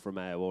 maybe an Alfa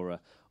Romeo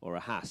or a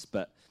Haas.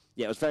 But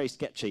yeah, it was very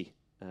sketchy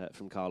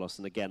from Carlos.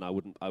 And again, I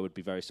would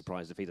be very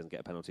surprised if he doesn't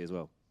get a penalty as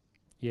well.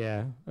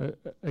 Yeah,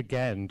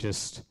 again,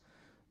 just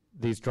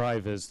these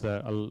drivers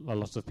that a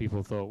lot of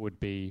people thought would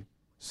be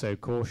so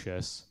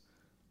cautious.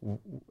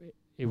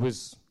 It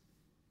was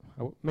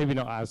maybe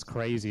not as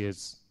crazy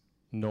as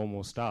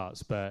normal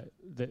starts, but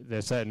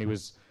there certainly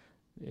was.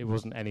 It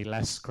wasn't any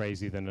less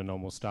crazy than a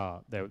normal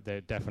start.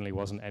 There definitely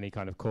wasn't any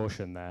kind of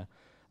caution there.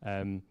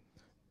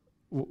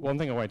 One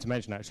thing I wanted to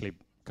mention, actually,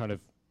 kind of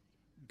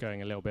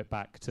going a little bit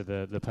back to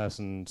the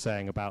person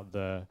saying about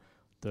the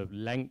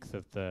length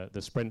of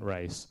the sprint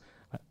race.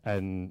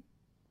 And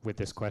with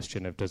this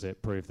question of does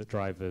it prove that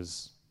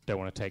drivers don't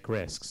want to take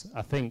risks,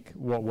 I think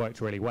what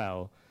worked really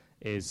well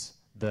is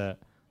that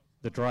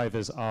the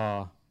drivers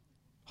are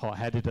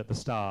hot-headed at the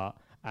start,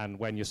 and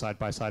when you're side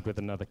by side with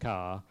another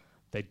car,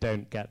 they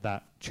don't get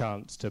that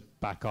chance to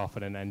back off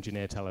and an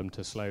engineer tell them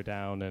to slow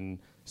down and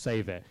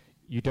save it.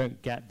 You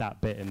don't get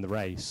that bit in the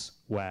race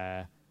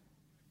where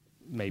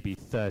maybe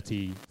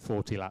 30,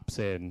 40 laps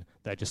in,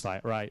 they're just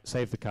like, right,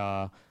 save the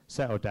car,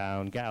 settle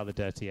down, get out of the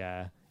dirty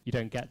air. You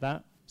don't get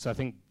that. So I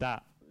think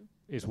that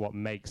is what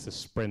makes the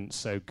sprint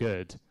so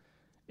good,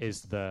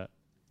 is that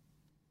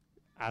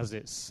as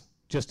it's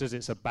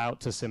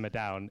about to simmer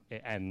down,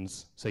 it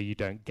ends, so you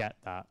don't get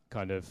that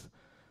kind of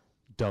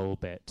dull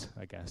bit,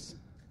 I guess.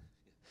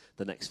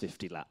 The next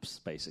 50 laps,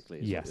 basically,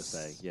 is yes. what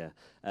you're saying.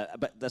 Yeah,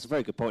 but that's a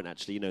very good point,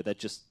 actually. They're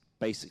just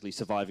basically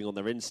surviving on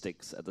their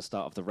instincts at the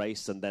start of the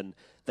race, and then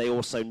they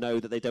also know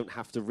that they don't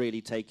have to really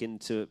take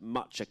into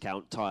much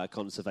account tyre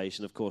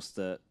conservation. Of course,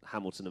 the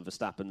Hamilton and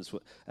Verstappen's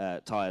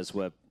tyres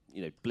were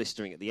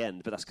blistering at the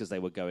end, but that's because they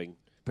were going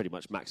pretty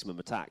much maximum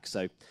attack.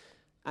 So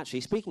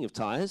actually, speaking of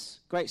tyres,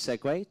 great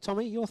segue.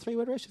 Tommy, your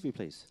 3-word race review,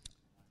 please.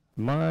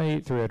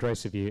 My 3-word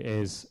race review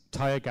is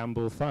tyre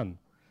gamble fun.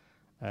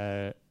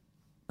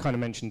 Kind of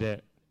mentioned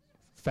it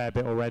a fair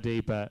bit already,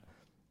 but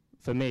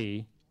for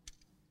me,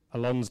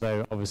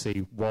 Alonso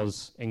obviously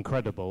was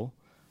incredible,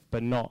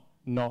 but not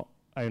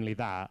only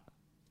that,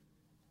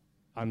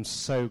 I'm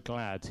so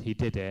glad he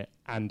did it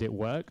and it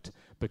worked,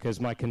 because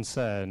my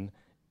concern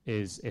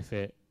is if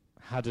it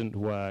hadn't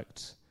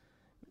worked,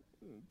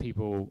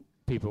 people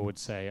would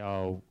say,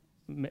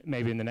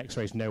 maybe in the next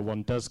race no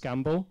one does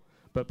gamble.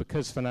 But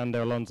because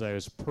Fernando Alonso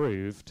has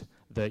proved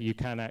that you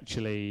can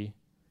actually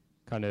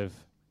kind of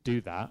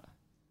do that,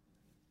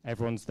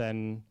 everyone's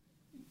then,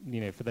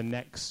 for the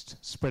next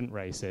sprint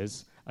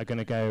races, are going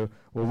to go,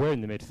 well, we're in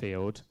the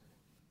midfield.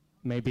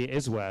 Maybe it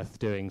is worth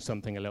doing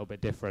something a little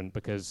bit different,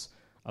 because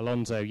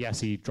Alonso, yes,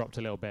 he dropped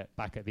a little bit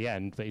back at the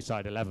end, but he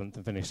started 11th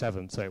and finished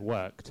 7th, so it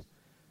worked.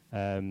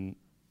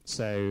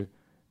 So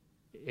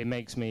it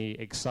makes me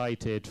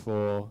excited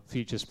for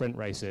future sprint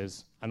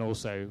races, and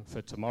also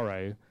for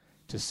tomorrow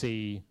to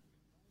see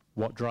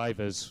what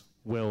drivers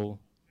will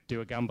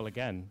do a gamble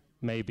again.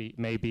 Maybe,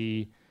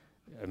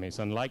 I mean, it's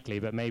unlikely,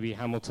 but maybe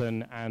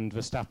Hamilton and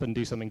Verstappen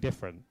do something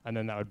different. And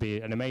then that would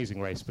be an amazing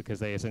race because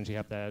they essentially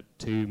have their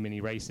 2 mini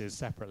races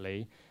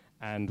separately,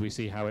 and we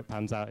see how it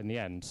pans out in the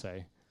end.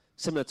 So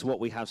similar to what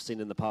we have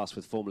seen in the past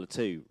with Formula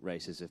 2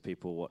 races, if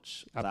people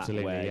watch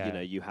Absolutely, that, where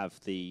yeah. you have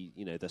the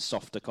the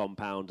softer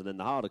compound and then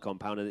the harder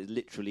compound, and it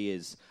literally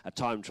is a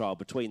time trial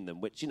between them.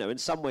 Which in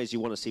some ways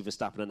you want to see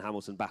Verstappen and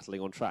Hamilton battling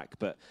on track,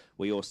 but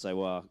we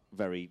also are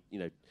very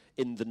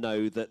in the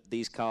know that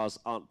these cars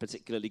aren't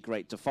particularly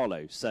great to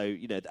follow. So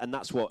and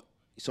that's what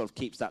sort of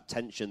keeps that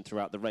tension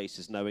throughout the race,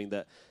 is knowing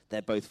that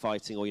they're both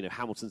fighting, or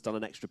Hamilton's done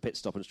an extra pit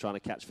stop and is trying to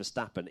catch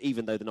Verstappen.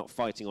 Even though they're not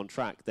fighting on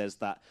track, there's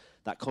that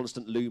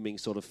constant looming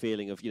sort of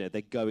feeling of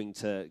they're going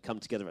to come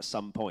together at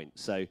some point.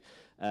 So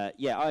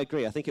I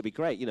agree. I think it'd be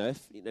great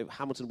if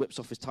Hamilton whips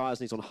off his tyres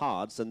and he's on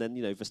hards, and then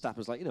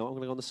Verstappen's like I'm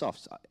going to go on the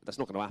softs. That's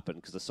not going to happen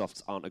because the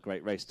softs aren't a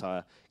great race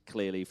tyre,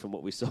 clearly, from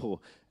what we saw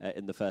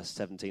in the first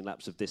 17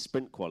 laps of this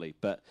sprint quali.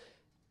 But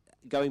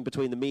going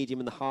between the medium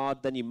and the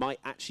hard, then you might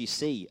actually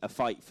see a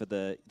fight for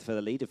the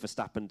lead if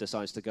Verstappen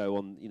decides to go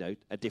on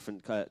a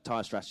different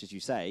tyre strategy, as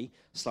you say,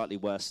 slightly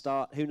worse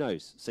start. Who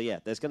knows? So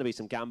there's going to be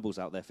some gambles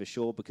out there for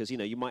sure, because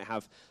you might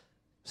have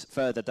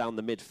further down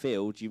the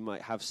midfield, you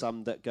might have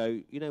some that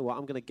go,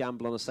 I'm going to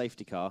gamble on a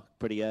safety car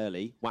pretty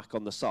early, whack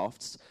on the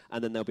softs,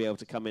 and then they'll be able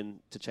to come in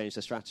to change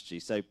their strategy.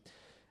 So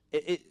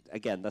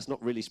again, that's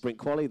not really sprint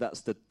quali,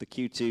 that's the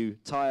Q2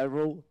 tyre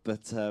rule,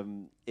 but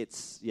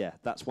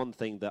that's one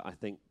thing that I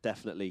think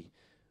definitely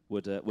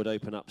would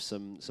open up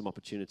some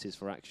opportunities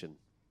for action.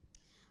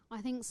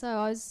 I think so.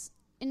 I was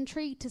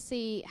intrigued to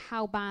see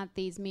how bad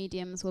these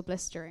mediums were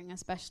blistering,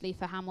 especially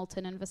for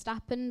Hamilton and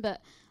Verstappen,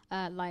 but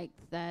like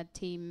their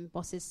team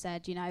bosses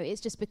said,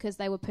 it's just because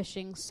they were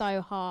pushing so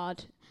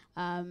hard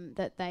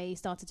that they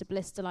started to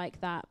blister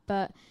like that.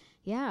 But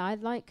yeah, I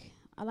like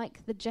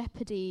the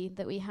jeopardy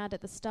that we had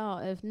at the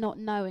start of not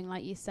knowing,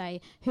 like you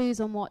say, who's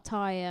on what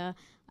tyre,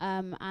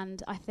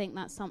 and I think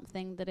that's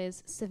something that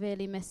is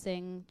severely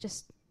missing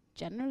just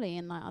generally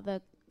in like other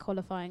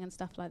qualifying and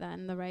stuff like that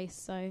in the race.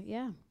 So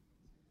yeah.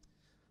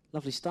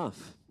 Lovely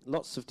stuff.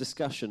 Lots of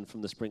discussion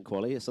from the sprint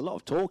quali. It's a lot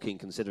of talking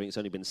considering it's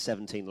only been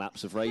 17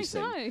 laps of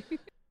racing. I know.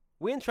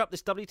 We interrupt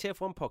this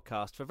WTF1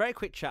 podcast for a very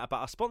quick chat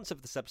about our sponsor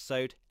for this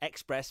episode,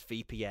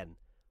 ExpressVPN.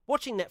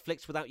 Watching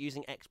Netflix without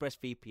using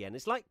ExpressVPN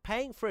is like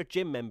paying for a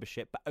gym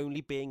membership but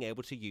only being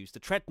able to use the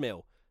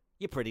treadmill.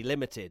 You're pretty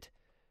limited.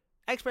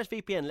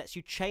 ExpressVPN lets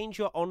you change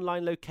your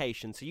online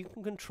location so you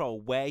can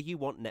control where you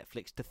want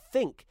Netflix to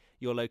think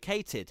you're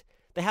located.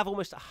 They have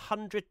almost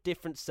 100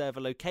 different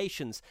server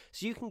locations,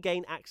 so you can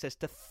gain access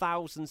to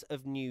thousands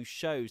of new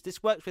shows.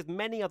 This works with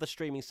many other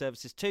streaming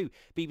services too,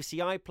 BBC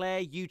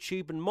iPlayer,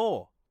 YouTube and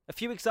more. A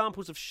few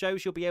examples of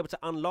shows you'll be able to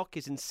unlock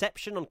is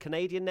Inception on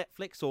Canadian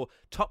Netflix, or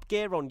Top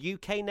Gear on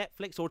UK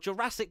Netflix, or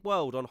Jurassic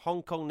World on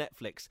Hong Kong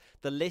Netflix.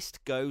 The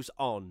list goes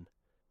on.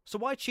 So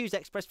why choose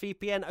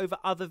ExpressVPN over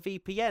other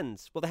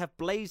VPNs? Well, they have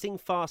blazing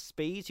fast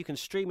speeds, you can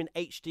stream in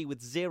HD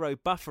with zero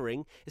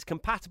buffering, it's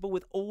compatible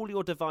with all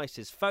your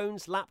devices,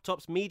 phones,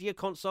 laptops, media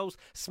consoles,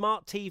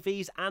 smart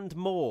TVs and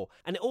more.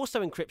 And it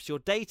also encrypts your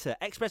data.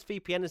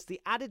 ExpressVPN has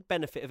the added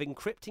benefit of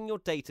encrypting your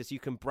data so you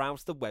can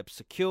browse the web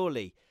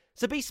securely.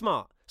 So be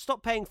smart.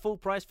 Stop paying full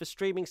price for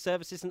streaming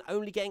services and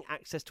only getting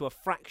access to a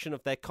fraction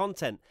of their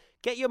content.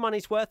 Get your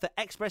money's worth at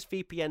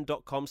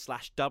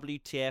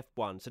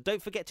expressvpn.com/WTF1. So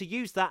don't forget to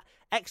use that,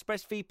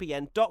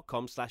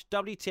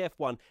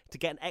 expressvpn.com/WTF1, to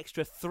get an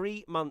extra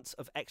 3 months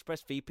of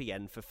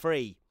ExpressVPN for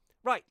free.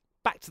 Right,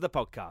 back to the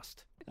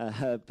podcast.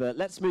 But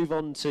let's move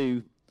on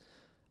to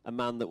a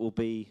man that will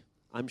be,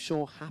 I'm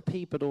sure,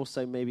 happy, but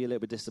also maybe a little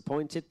bit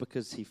disappointed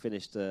because he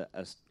finished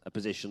a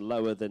position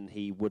lower than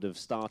he would have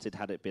started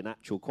had it been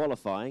actual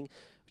qualifying,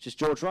 which is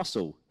George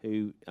Russell,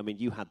 who, I mean,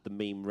 you had the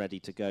meme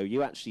ready to go.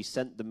 You actually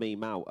sent the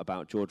meme out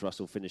about George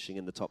Russell finishing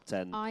in the top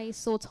 10. I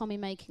saw Tommy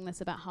making this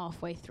about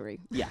halfway through.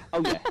 Yeah.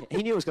 Oh, yeah.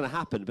 He knew it was going to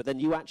happen, but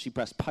then you actually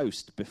pressed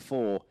post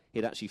before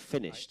he'd actually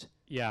finished.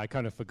 Yeah, I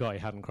kind of forgot he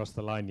hadn't crossed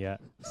the line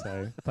yet,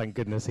 so thank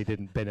goodness he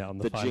didn't bin it on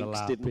the final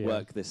lap. The jinx didn't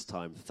work this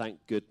time,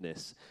 thank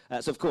goodness.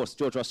 So, of course,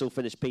 George Russell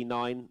finished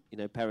P9,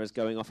 Perez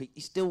going off.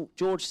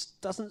 George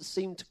doesn't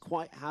seem to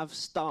quite have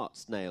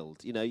starts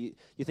nailed. You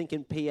think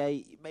in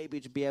P8, maybe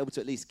to be able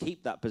to at least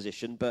keep that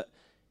position, but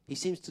he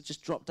seems to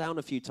just drop down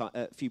a few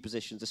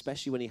positions,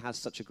 especially when he has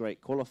such a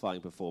great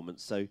qualifying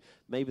performance. So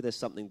maybe there's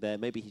something there.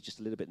 Maybe he's just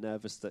a little bit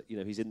nervous that,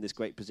 he's in this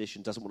great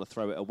position, doesn't want to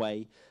throw it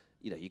away.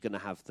 You're going to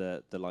have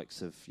the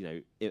likes of,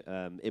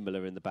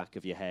 Imola in the back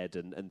of your head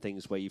and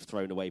things where you've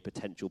thrown away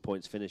potential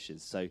points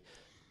finishes. So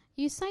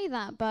you say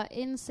that, but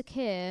in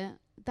Sakir,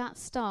 that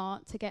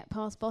start to get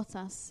past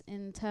Bottas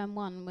in turn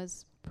 1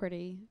 was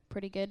pretty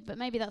good. But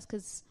maybe that's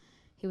because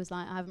he was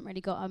like, I haven't really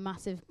got a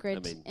massive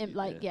grid. It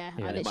might be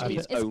it's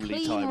his only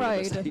clean time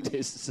road. in a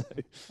Mercedes. So.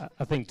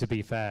 I think, to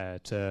be fair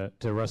to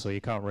Russell,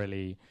 you can't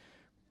really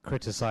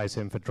criticise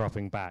him for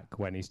dropping back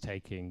when he's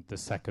taking the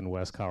second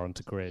worst car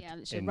onto grid literally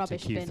into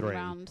rubbish bin Q3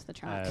 around the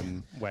track.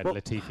 when Well,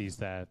 Latifi's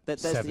there.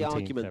 There's 17th the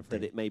argument every.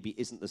 that it maybe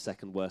isn't the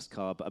second worst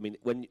car, but I mean,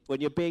 when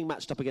you're being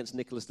matched up against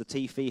Nicholas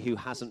Latifi, who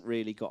hasn't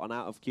really gotten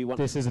out of Q1.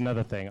 This is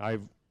another thing.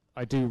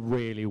 I do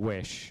really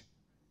wish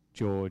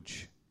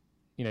George,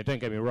 don't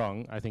get me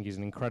wrong, I think he's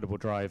an incredible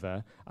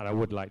driver, and I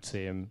would like to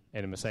see him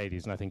in a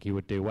Mercedes, and I think he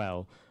would do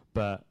well.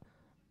 But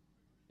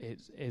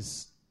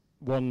it's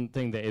one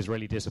thing that is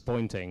really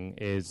disappointing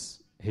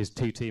is his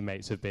two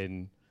teammates have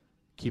been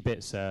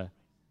Kubica,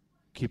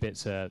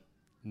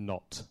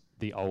 not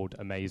the old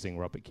amazing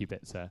Robert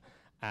Kubica,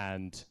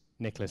 and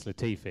Nicholas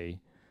Latifi.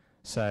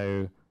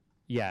 So,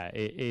 yeah,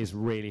 it is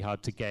really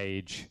hard to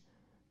gauge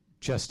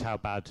just how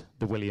bad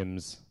the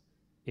Williams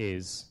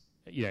is.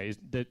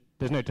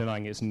 There's no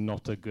denying it's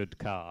not a good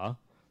car,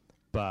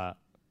 but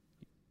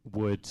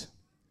would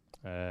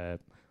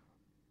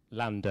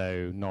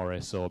Lando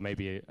Norris or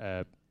maybe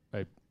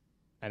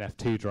an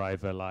F2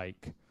 driver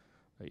like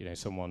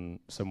someone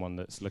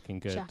that's looking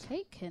good. Jack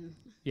Aitken.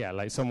 Yeah,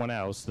 like someone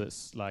else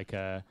that's like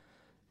a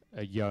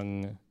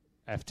young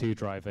F2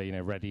 driver,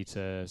 ready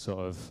to sort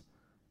of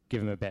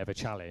give him a bit of a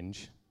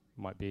challenge,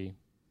 might do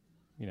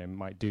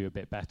a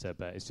bit better.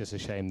 But it's just a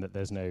shame that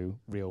there's no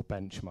real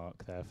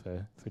benchmark there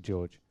for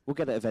George. We'll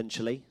get it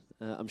eventually.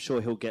 I'm sure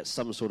he'll get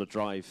some sort of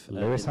drive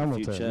Lewis in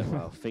Hamilton. the future.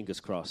 Well,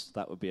 fingers crossed.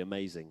 That would be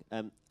amazing.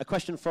 A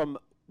question from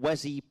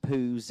Wezzy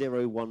Poo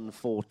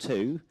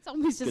 0142.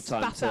 Someone's just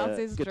spat out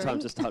his Good drink. time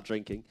to start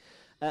drinking.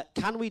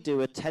 Can we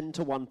do a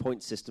 10-to-1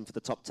 point system for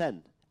the top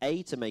 10?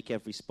 A, to make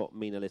every spot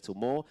mean a little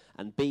more,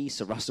 and B,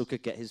 so Russell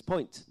could get his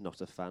point. Not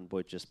a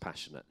fanboy, just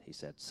passionate, he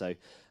said. So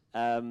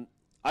I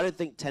don't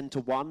think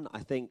 10-to-1. I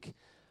think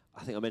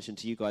I mentioned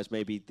to you guys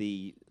maybe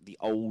the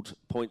old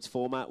points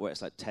format where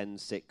it's like 10,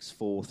 6,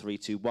 4, 3,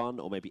 2, 1,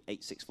 or maybe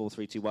 8, 6, 4,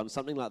 3, 2, 1,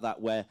 something like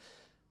that, where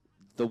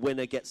the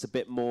winner gets a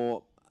bit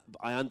more.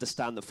 I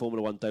understand that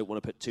Formula One don't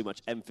want to put too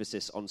much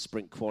emphasis on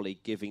sprint quali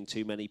giving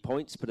too many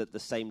points, but at the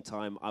same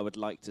time, I would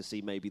like to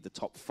see maybe the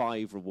top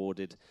 5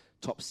 rewarded,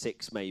 top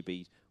 6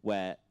 maybe,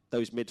 where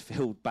those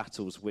midfield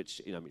battles,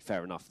 which,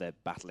 fair enough, they're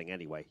battling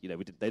anyway.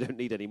 They don't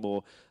need any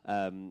more,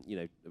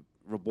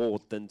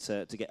 reward than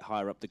to get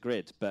higher up the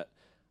grid. But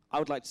I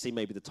would like to see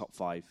maybe the top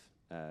 5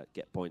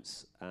 get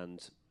points,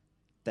 and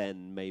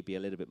then maybe a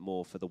little bit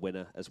more for the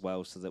winner as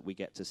well, so that we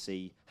get to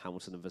see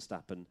Hamilton and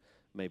Verstappen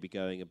maybe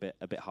going a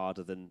bit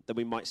harder than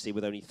we might see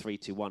with only 3,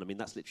 2, 1. I mean,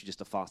 that's literally just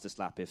the fastest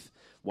lap if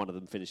one of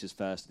them finishes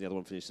first and the other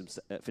one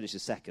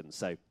finishes second.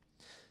 So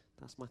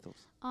that's my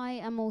thoughts. I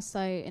am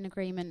also in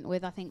agreement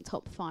with, I think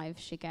top 5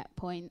 should get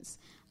points.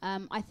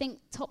 I think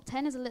top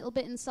 10 is a little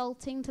bit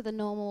insulting to the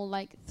normal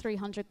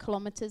 300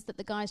 kilometres that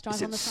the guys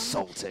drive on the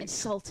Sunday.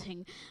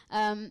 Insulting.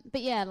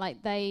 But yeah,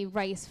 they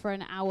race for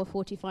an hour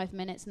 45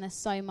 minutes, and there's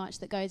so much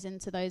that goes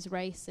into those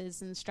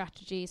races and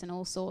strategies and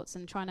all sorts,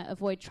 and trying to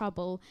avoid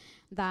trouble,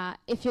 that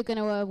if you're going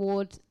to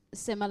award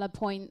similar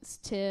points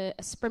to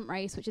a sprint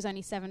race, which is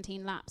only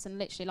 17 laps and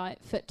literally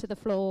foot to the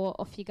floor,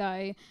 off you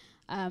go,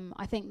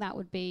 I think that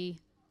would be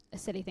a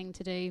silly thing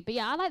to do. But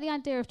yeah, I like the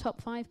idea of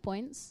top 5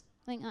 points.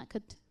 I think that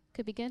could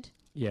be good.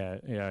 Yeah,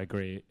 I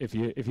agree. If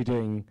you're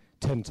doing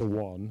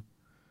 10-to-1,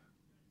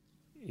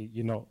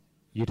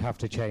 you'd have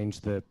to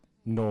change the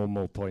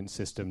normal point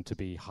system to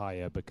be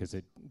higher, because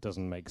it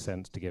doesn't make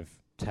sense to give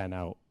 10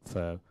 out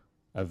for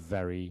a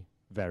very,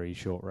 very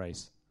short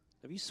race.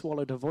 Have you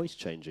swallowed a voice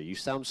changer? You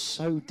sound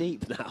so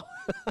deep now.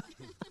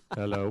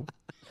 Hello.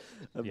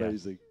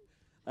 Amazing.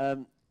 Yeah.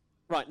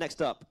 Right,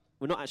 next up.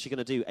 We're not actually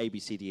going to do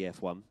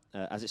ABCDEF1,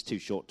 as it's too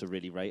short to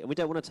really rate. And we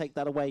don't want to take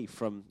that away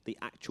from the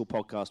actual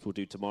podcast we'll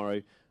do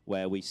tomorrow,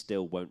 where we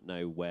still won't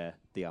know where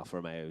the Alfa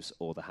Romeos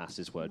or the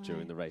Hasses were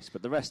during the race.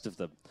 But the rest of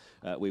them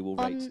we will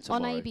rate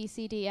tomorrow. On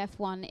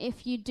ABCDEF1,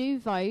 if you do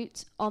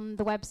vote on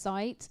the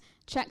website,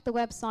 check the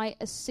website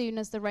as soon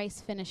as the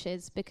race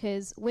finishes,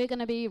 because we're going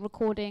to be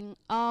recording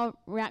our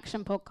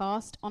reaction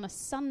podcast on a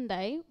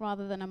Sunday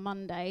rather than a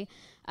Monday.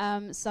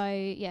 So,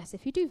 yes,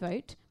 if you do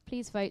vote,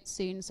 please vote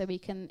soon so we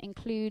can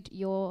include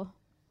your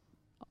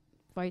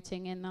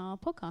voting in our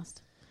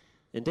podcast.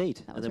 Indeed.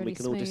 That And then we really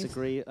can all smooth.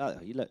 disagree. Do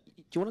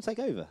you want to take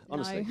over?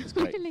 Honestly, No, that's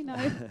great. really no.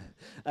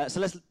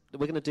 So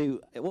we're going to do,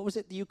 what was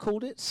it that you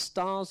called it?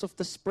 Stars of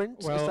the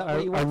Sprint? Is Well, that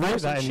what you I want?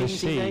 wrote Some that in the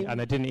cheesy sheet, name? and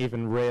I didn't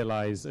even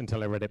realise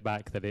until I read it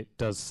back that it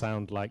does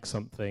sound like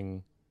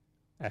something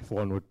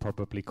F1 would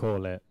probably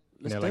call it.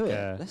 Let's do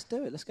it. Let's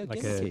do it. Let's go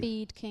like get it.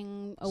 Speed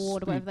King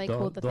Award, or whatever they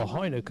called the the thing.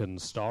 Heineken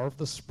Star of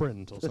the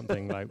Sprint, or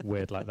something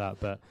weird like that.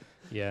 But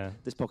yeah,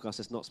 This podcast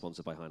is not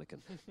sponsored by Heineken.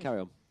 Carry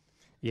on.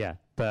 yeah,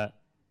 but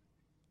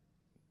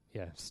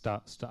yeah,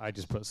 star. I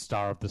just put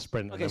Star of the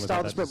Sprint. Okay, Star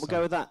of the Sprint. We'll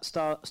go with that.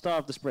 Star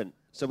of the Sprint.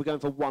 So we're going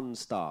for 1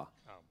 star.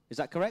 Oh. Is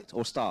that correct?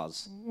 Or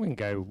stars? We can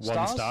go 1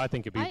 Stars? star. I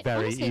think it'd be I,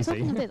 very honestly, easy.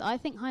 talking of this, I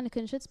think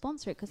Heineken should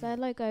sponsor it, because their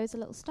logo is a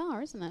little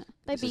star, isn't it?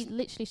 They'd This be is-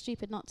 literally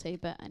stupid not to,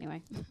 but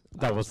anyway.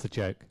 That was the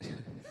joke.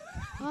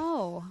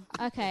 Oh,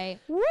 okay.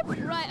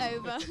 Right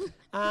over.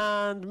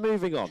 And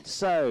moving on.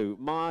 So,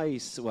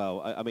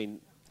 I mean,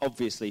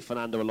 obviously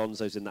Fernando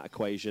Alonso's in that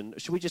equation.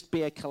 Should we just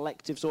be a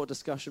collective sort of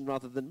discussion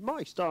rather than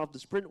my star of the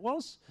sprint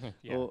was?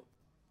 Yeah. Or,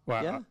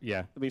 Well,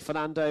 I mean,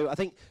 Fernando, I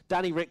think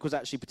Danny Rick was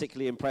actually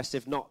particularly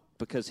impressive, not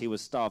because he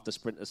was star of the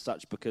sprint as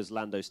such, because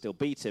Lando still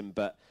beat him,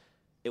 but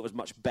it was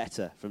much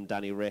better from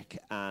Danny Rick,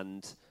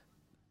 and,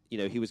 you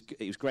know, he was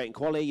great in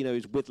quali, you know, he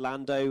was with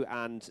Lando,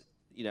 and,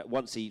 you know,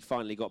 once he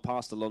finally got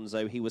past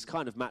Alonso, he was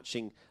kind of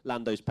matching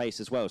Lando's pace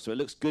as well, so it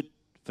looks good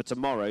for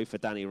tomorrow for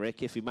Danny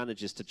Rick. If he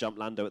manages to jump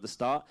Lando at the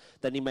start,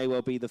 then he may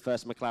well be the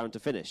first McLaren to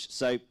finish.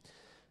 So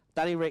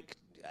Danny Rick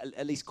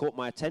at least caught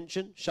my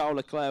attention. Charles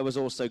Leclerc was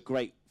also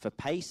great for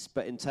pace,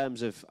 but in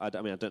terms of, I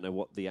don't know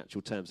what the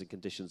actual terms and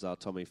conditions are,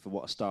 Tommy, for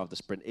what a star of the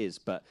sprint is,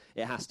 but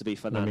it has to be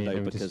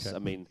Fernando because, I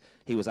mean,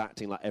 he was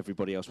acting like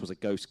everybody else was a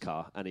ghost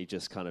car, and he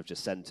just kind of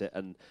just sent it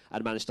and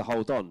managed to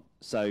hold on.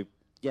 So,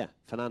 yeah,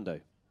 Fernando.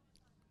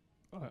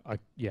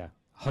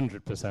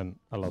 100%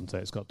 Alonso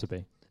it's got to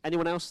be.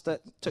 Anyone else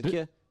that took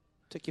your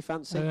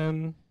fancy?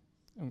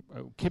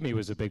 Kimi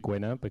was a big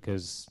winner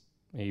because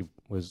he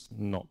was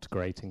not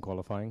great in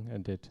qualifying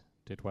and did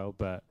well,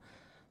 but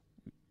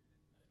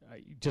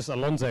just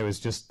Alonso was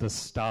just the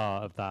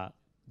star of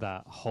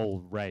that whole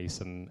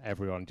race, and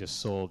everyone just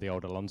saw the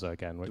old Alonso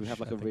again. Do we have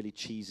like a really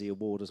cheesy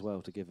award as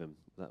well to give him?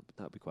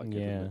 That'd be quite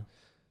good. Yeah,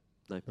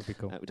 no, that'd be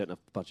cool. We don't have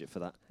budget for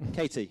that.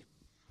 Katie.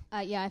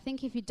 I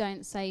think if you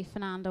don't say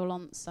Fernando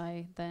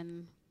Alonso,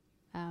 then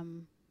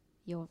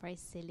you're very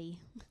silly.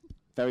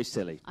 Very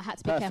silly. I had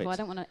to be careful. I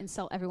don't want to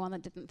insult everyone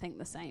that didn't think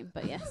the same,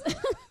 but yes.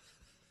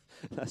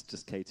 That's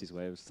just Katie's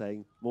way of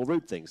saying more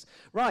rude things.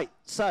 Right,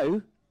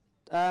 so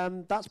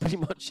that's pretty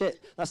much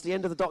it. That's the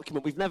end of the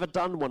document. We've never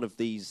done one of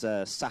these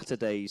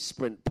Saturday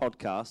sprint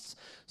podcasts.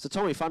 So,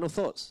 Tommy, final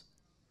thoughts?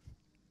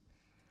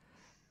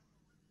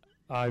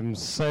 I'm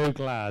so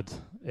glad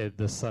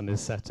the sun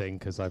is setting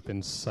because I've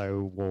been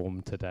so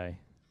warm today.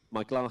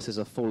 My glasses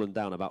have fallen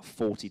down about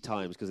 40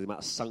 times because of the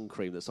amount of sun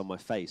cream that's on my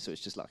face, so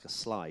it's just like a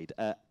slide.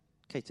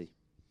 Katie?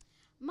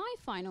 My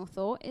final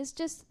thought is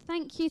just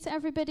thank you to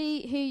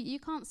everybody who you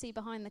can't see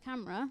behind the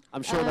camera.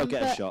 I'm sure they'll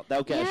get a shot.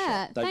 They'll get a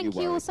shot. Don't you worry. Thank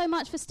you all so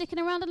much for sticking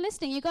around and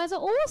listening. You guys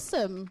are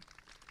awesome.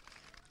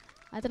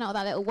 I don't know what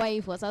that little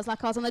wave was. I was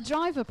like I was on a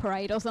driver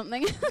parade or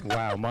something.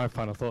 Wow, my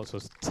final thoughts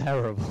was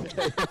terrible.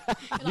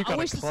 I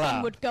wish the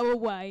sun would go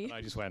away. And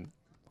I just went,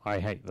 I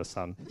hate the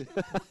sun.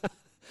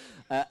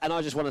 And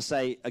I just want to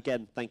say,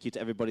 again, thank you to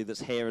everybody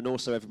that's here and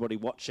also everybody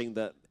watching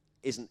that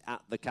isn't at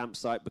the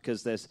campsite,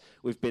 because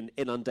we've been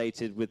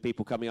inundated with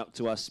people coming up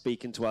to us,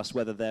 speaking to us,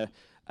 whether they're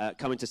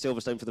coming to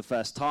Silverstone for the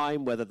first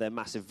time, whether they're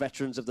massive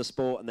veterans of the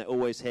sport and they're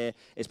always here.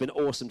 It's been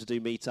awesome to do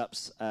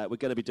meetups. We're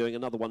going to be doing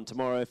another one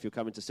tomorrow if you're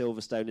coming to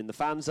Silverstone in the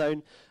fan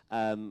zone.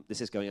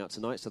 This is going out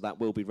tonight, so that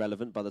will be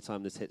relevant by the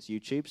time this hits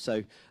YouTube.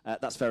 So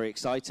that's very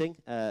exciting.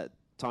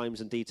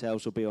 Times and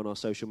details will be on our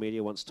social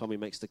media once Tommy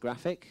makes the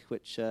graphic,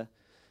 which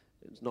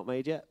it's not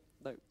made yet.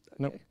 No.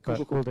 Okay.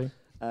 Cool. Will do.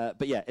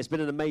 But yeah, it's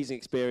been an amazing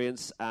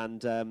experience,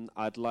 and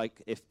I'd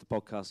like if the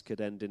podcast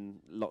could end in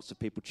lots of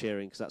people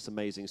cheering, because that's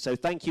amazing. So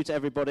thank you to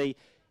everybody.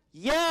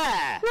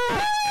 Yeah! Woo!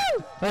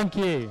 Thank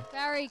you.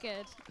 Very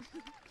good.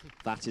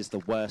 That is the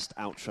worst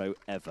outro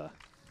ever.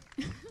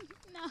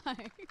 No.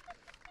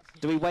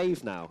 Do we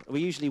wave now? We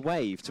usually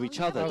wave to each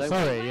other, don't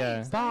sorry, we?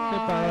 yeah.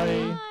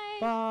 Bye.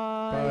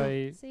 Bye.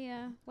 Bye. See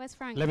ya. Where's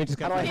Frank? Let me just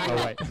get Frank.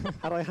 Oh, wait.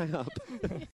 How do I hang up?